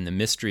Franklin and the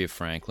mystery of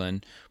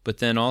Franklin, but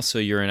then also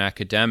you're an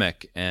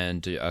academic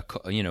and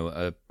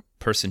a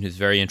person who's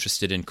very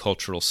interested in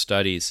cultural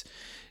studies.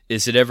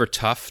 Is it ever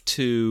tough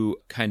to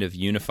kind of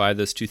unify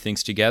those two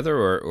things together,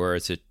 or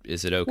is it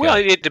okay? Well,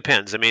 it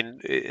depends. I mean,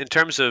 in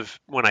terms of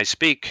when I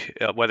speak,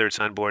 whether it's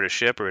on board a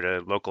ship or at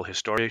a local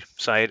historical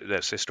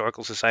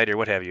society or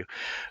what have you,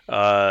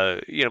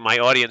 my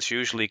audience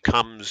usually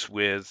comes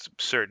with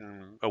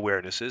certain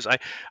awarenesses.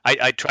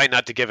 I try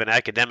not to give an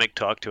academic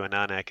talk to a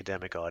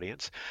non-academic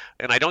audience,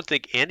 and I don't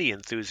think any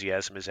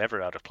enthusiasm is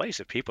ever out of place.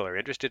 If people are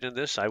interested in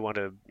this, I want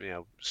to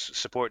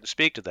support and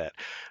speak to that.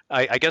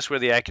 I guess where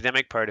the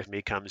academic part of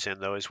me comes comes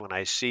in, though, is when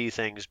I see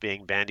things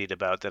being bandied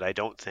about that I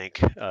don't think,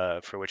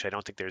 for which I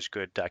don't think there's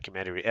good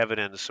documentary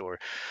evidence,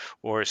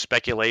 or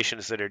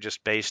speculations that are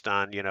just based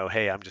on,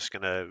 hey, I'm just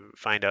going to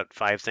find out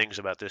 5 things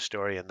about this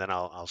story and then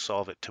I'll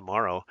solve it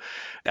tomorrow.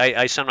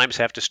 I sometimes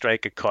have to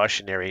strike a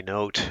cautionary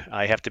note.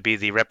 I have to be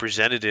the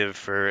representative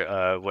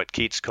for what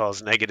Keats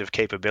calls negative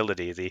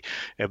capability, the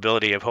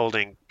ability of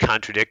holding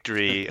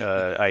contradictory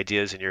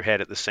ideas in your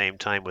head at the same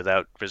time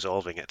without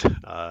resolving it,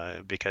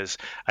 because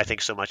I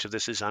think so much of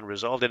this is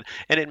unresolved, and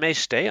it may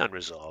stay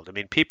unresolved. I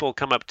mean, people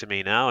come up to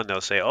me now and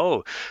they'll say,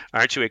 oh,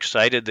 aren't you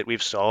excited that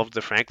we've solved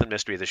the Franklin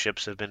mystery? The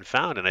ships have been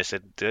found. And I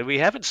said, we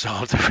haven't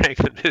solved the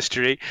Franklin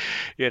mystery.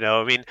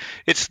 I mean,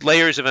 it's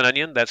layers of an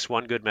onion. That's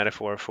one good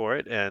metaphor for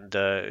it. And,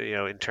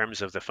 in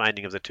terms of the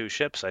finding of the 2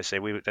 ships, I say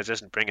that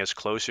doesn't bring us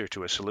closer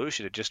to a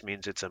solution. It just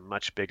means it's a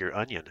much bigger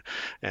onion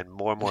and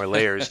more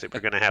layers that we're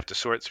going to have to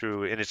sort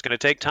through. And it's going to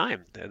take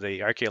time.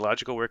 The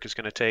archaeological work is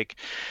going to take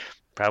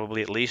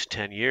probably at least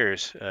 10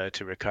 years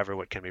to recover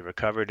what can be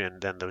recovered, and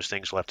then those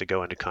things will have to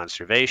go into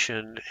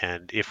conservation.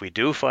 And if we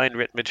do find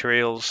written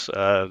materials,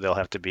 they'll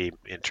have to be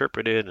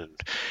interpreted and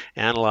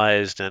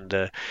analyzed.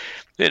 And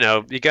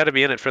you got to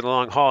be in it for the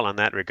long haul on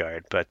that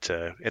regard. But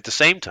at the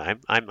same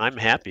time, I'm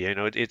happy.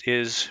 It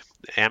is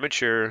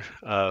amateur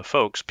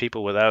folks,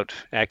 people without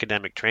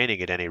academic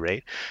training at any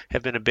rate,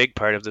 have been a big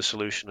part of the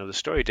solution of the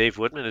story. Dave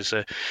Woodman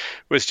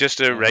was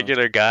just a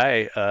regular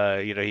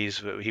guy.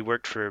 He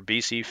worked for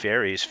BC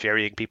Ferries,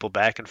 ferrying people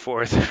back and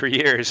forth for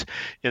years,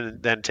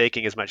 and then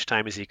taking as much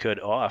time as he could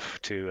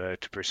off to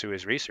pursue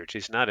his research.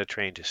 He's not a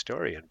trained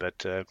historian,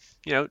 but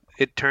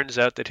it turns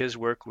out that his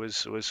work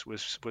was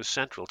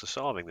central to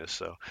solving this.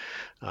 So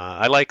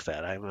I like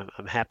that.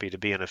 I'm happy to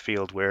be in a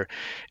field where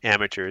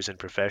amateurs and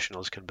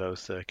professionals can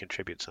both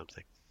contribute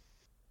something.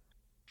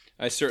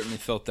 I certainly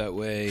felt that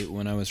way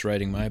when I was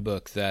writing my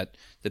book, that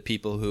the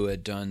people who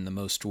had done the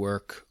most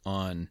work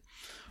on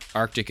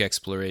Arctic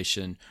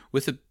exploration,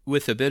 with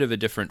a bit of a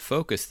different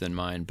focus than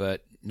mine,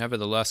 but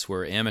nevertheless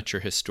were amateur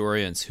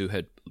historians who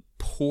had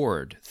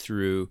poured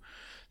through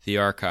the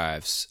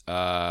archives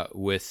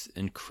with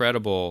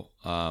incredible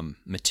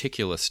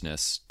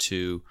meticulousness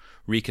to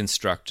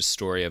reconstruct a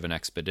story of an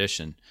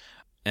expedition.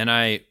 And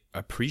I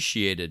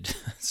appreciated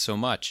so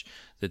much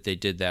that they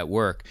did that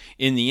work.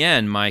 In the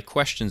end, my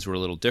questions were a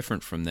little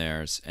different from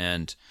theirs,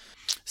 and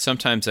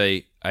sometimes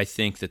I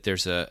think that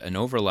there's an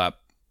overlap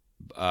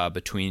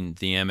between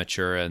the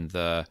amateur and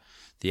the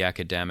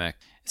academic.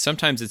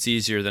 Sometimes it's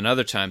easier than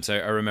other times. I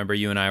remember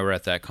you and I were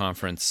at that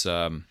conference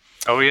in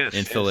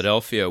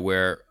Philadelphia,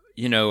 where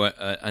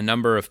a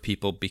number of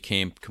people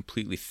became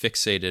completely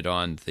fixated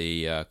on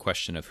the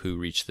question of who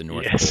reached the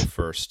North Pole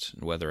first,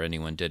 and whether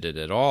anyone did it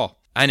at all.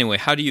 Anyway,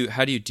 how do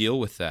you deal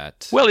with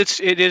that? Well, it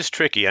is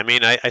tricky. I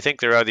mean, I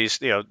think there are these,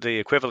 the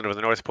equivalent of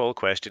the North Pole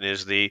question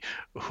is the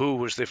who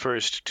was the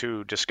first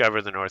to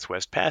discover the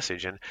Northwest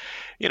Passage. And,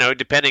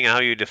 depending on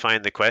how you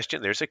define the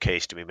question, there's a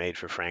case to be made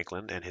for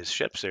Franklin and his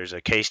ships. There's a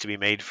case to be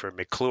made for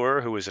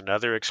McClure, who was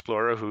another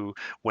explorer who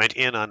went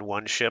in on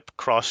one ship,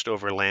 crossed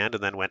over land,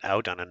 and then went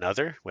out on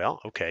another.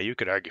 Well, okay, you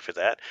could argue for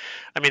that.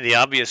 I mean, the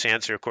obvious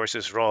answer, of course,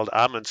 is Roald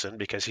Amundsen,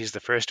 because he's the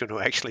first one who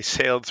actually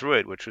sailed through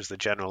it, which was the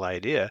general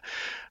idea.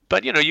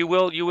 But you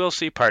will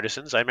see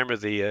partisans. I remember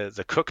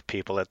the Cook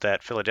people at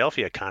that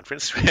Philadelphia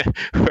conference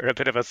were a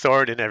bit of a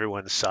thorn in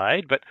everyone's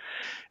side, but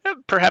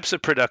perhaps a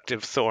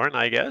productive thorn,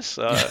 I guess.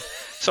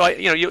 So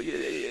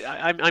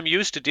I'm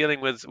used to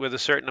dealing with a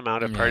certain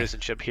amount of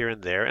partisanship here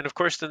and there, and of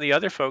course, then the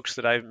other folks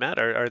that I've met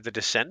are the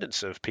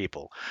descendants of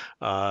people,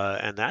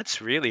 and that's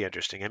really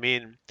interesting. I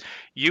mean,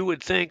 you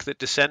would think that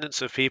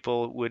descendants of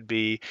people would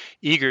be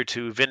eager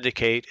to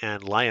vindicate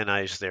and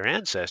lionize their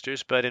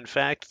ancestors, but in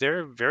fact,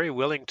 they're very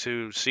willing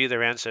to see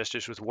their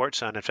ancestors with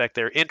warts on. In fact,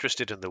 they're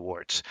interested in the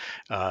warts,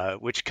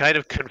 which kind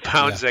of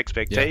confounds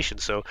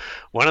expectations. So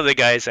one of the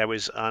guys I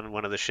was on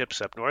one of the ships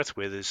up north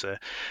with is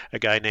a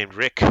guy named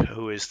Rick,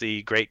 who is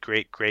the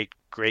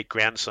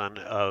great-great-great-great-grandson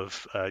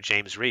of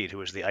James Reed, who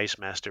was the ice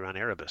master on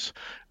Erebus.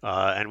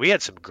 And we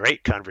had some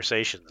great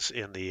conversations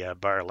in the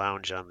bar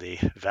lounge on the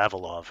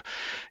Vavilov,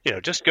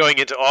 just going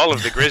into all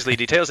of the grisly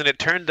details. And it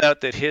turned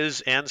out that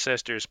his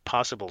ancestor's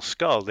possible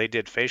skull, they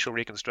did facial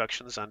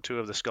reconstructions on 2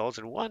 of the skulls,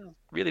 and one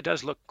really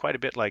does look quite a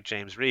bit like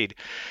James Reed.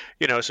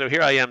 So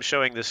here I am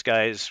showing this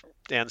guy's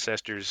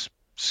ancestor's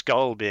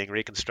skull being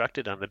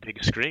reconstructed on the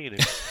big screen.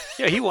 And,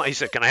 he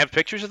said, "Can I have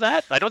pictures of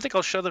that?" "I don't think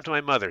I'll show them to my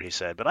mother," he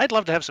said, "but I'd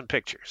love to have some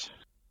pictures."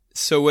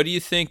 So what do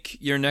you think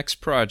your next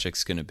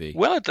project's going to be?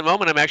 Well, at the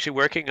moment, I'm actually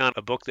working on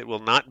a book that will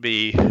not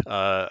be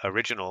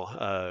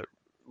original.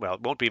 Well,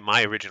 it won't be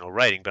my original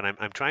writing, but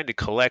I'm trying to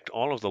collect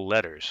all of the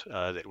letters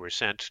that were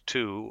sent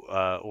to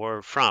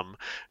or from,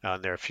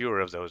 and there are fewer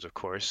of those, of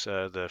course,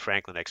 the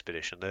Franklin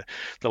expedition.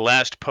 The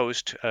last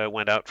post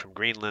went out from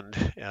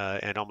Greenland,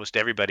 and almost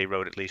everybody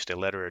wrote at least a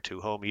letter or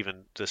 2 home,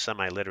 even the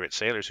semi-literate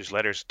sailors, whose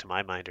letters, to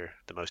my mind, are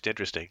the most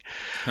interesting.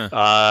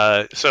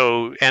 And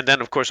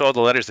then, of course, all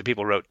the letters that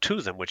people wrote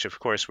to them, which, of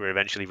course, were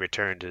eventually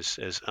returned as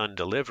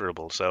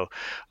undeliverable. So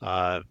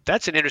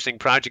that's an interesting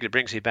project. It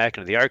brings you back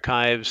into the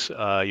archives.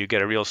 You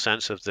get a real real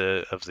sense of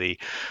the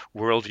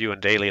worldview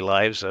and daily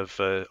lives of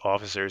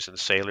officers and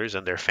sailors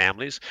and their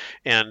families.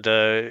 And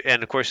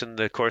of course, in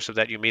the course of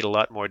that, you meet a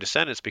lot more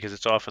descendants, because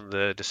it's often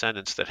the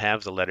descendants that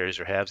have the letters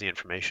or have the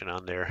information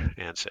on their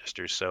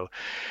ancestors. So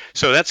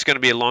that's going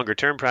to be a longer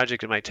term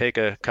project. It might take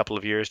a couple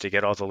of years to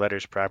get all the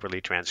letters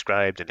properly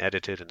transcribed and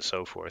edited and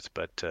so forth.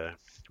 But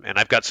and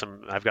I've got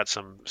some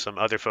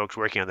other folks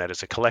working on that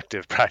as a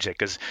collective project,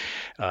 because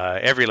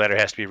every letter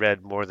has to be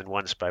read more than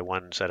once by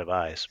one set of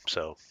eyes.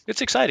 So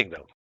it's exciting,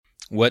 though.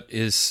 What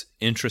is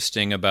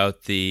interesting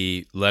about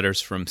the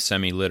letters from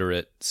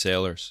semi-literate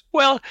sailors?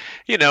 Well,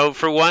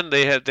 for one,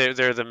 they're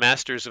the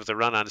masters of the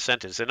run-on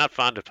sentence. They're not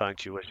fond of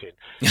punctuation,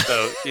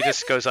 so it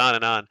just goes on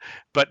and on.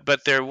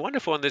 But they're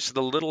wonderful, and this is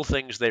the little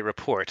things they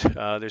report.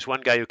 There's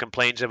one guy who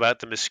complains about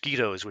the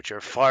mosquitoes, which are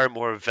far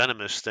more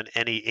venomous than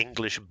any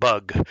English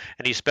bug,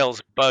 and he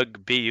spells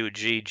bug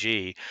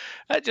B-U-G-G.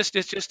 It's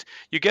just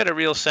you get a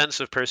real sense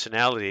of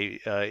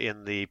personality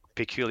in the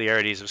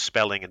peculiarities of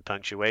spelling and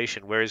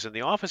punctuation, whereas in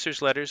the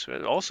officers' letters,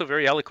 also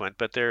very eloquent,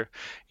 but they're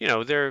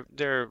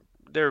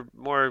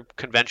more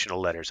conventional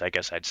letters, I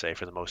guess I'd say,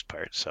 for the most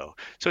part. So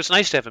it's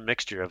nice to have a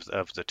mixture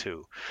of the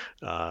two,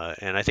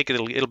 and I think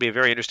it'll be a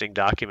very interesting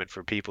document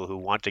for people who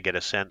want to get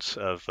a sense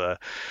of the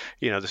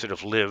sort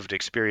of lived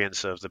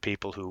experience of the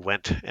people who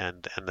went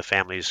and the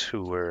families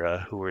who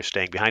were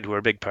staying behind, who are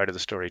a big part of the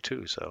story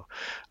too. So,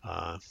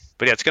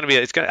 but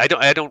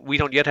yeah, we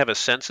don't yet have a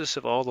census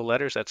of all the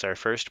letters. That's our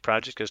first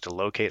project, is to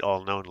locate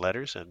all known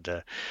letters, and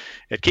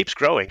it keeps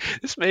growing.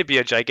 This may be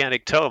a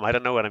gigantic tome. I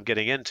don't know what I'm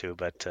getting into,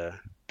 but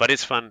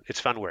it's fun. It's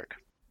fun work.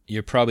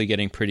 You're probably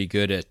getting pretty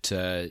good at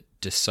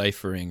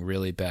deciphering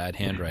really bad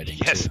handwriting.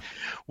 Yes. Too.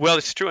 Well,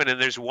 it's true. And then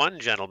there's one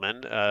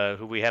gentleman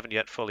who we haven't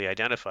yet fully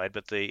identified,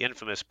 but the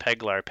infamous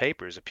Peglar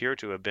papers appear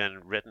to have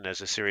been written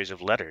as a series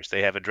of letters.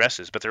 They have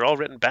addresses, but they're all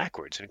written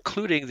backwards,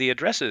 including the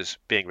addresses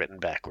being written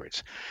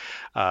backwards.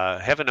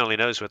 Heaven only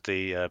knows what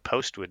the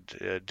Post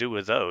would do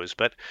with those,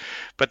 but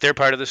they're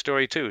part of the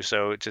story too.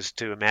 So just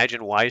to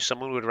imagine why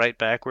someone would write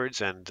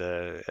backwards and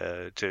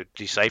to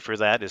decipher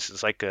that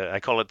is like I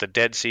call it the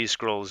Dead Sea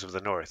Scrolls of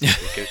the North.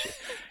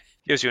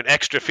 It gives you an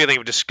extra feeling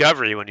of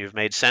discovery when you've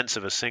made sense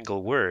of a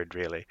single word,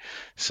 really.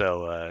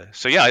 So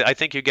yeah, I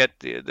think you get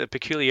the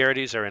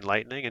peculiarities are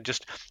enlightening, and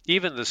just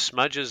even the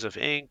smudges of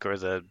ink or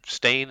the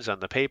stains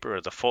on the paper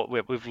or the fold.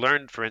 We've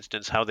learned, for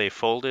instance, how they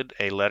folded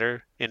a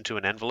letter into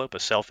an envelope,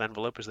 a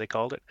self-envelope as they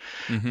called it,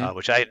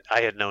 which I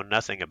had known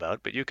nothing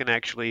about. But you can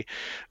actually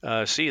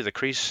see the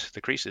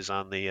creases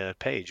on the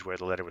page where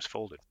the letter was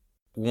folded.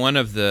 One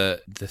of the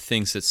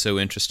things that's so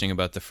interesting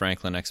about the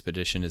Franklin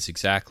expedition is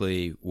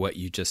exactly what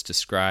you just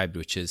described,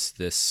 which is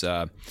this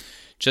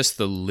just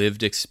the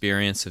lived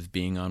experience of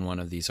being on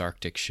one of these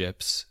Arctic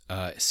ships.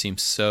 It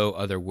seems so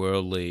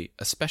otherworldly,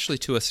 especially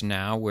to us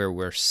now, where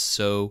we're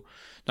so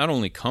not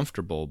only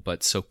comfortable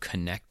but so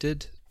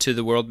connected to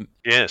the world.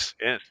 Yes.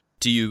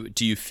 Do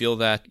you feel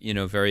that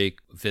very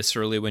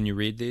viscerally when you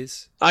read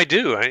these? I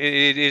do.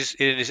 It is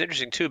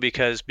interesting too,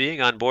 because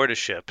being on board a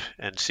ship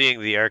and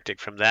seeing the Arctic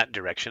from that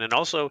direction, and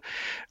also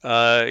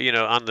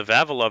on the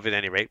Vavilov at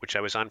any rate, which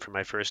I was on for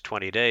my first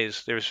 20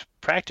 days, there's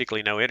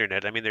practically no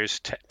internet. I mean,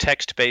 there's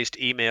text-based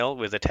email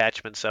with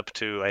attachments up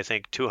to I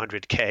think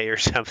 200K or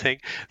something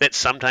that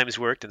sometimes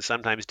worked and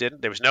sometimes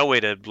didn't. There was no way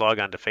to log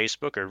onto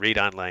Facebook or read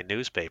online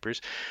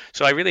newspapers,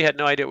 so I really had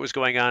no idea what was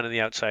going on in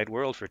the outside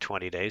world for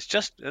 20 days.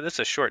 That's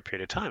a short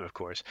period of time, of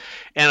course,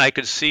 and I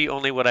could see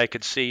only what I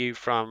could see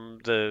from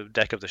the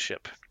deck of the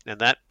ship,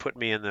 and that put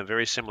me in a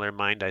very similar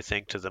mind, I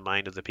think, to the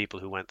mind of the people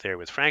who went there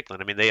with Franklin.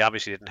 I mean, they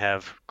obviously didn't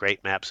have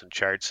great maps and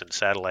charts and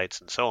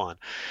satellites and so on,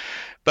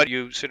 but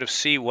you sort of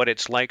see what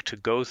it's like to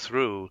go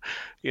through,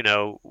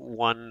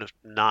 one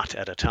knot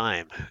at a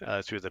time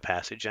through the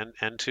passage,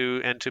 and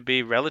to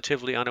be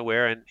relatively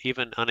unaware and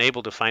even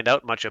unable to find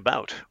out much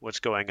about what's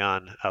going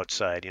on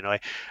outside.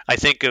 I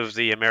think of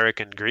the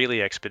American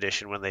Greely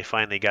expedition when they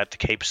finally got to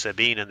Cape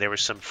Sabine, and there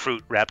was some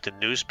fruit wrapped in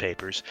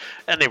newspapers,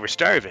 and they were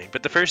starving,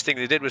 but the first thing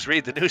they did was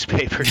read the newspapers.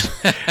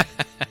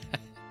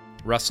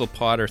 Russell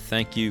Potter,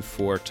 thank you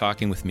for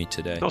talking with me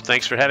today. Oh,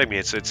 thanks for having me.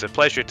 It's a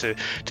pleasure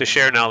to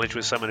share knowledge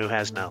with someone who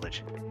has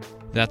knowledge.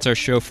 That's our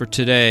show for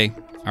today.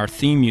 Our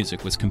theme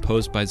music was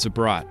composed by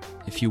Zabrat.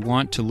 If you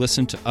want to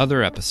listen to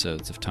other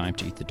episodes of Time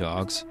to Eat the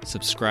Dogs,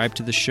 subscribe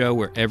to the show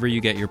wherever you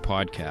get your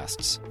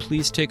podcasts.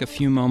 Please take a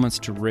few moments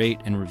to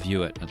rate and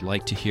review it. I'd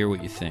like to hear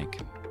what you think.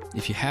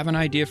 If you have an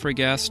idea for a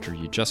guest or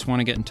you just want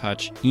to get in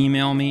touch,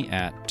 email me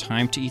at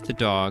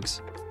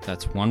timetoeatthedogs,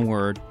 that's one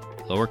word,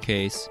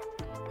 lowercase,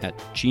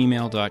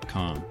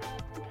 @gmail.com.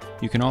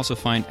 You can also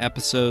find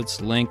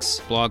episodes, links,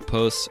 blog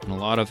posts, and a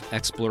lot of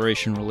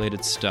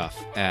exploration-related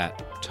stuff at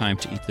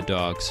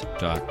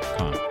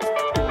timetoeatthedogs.com.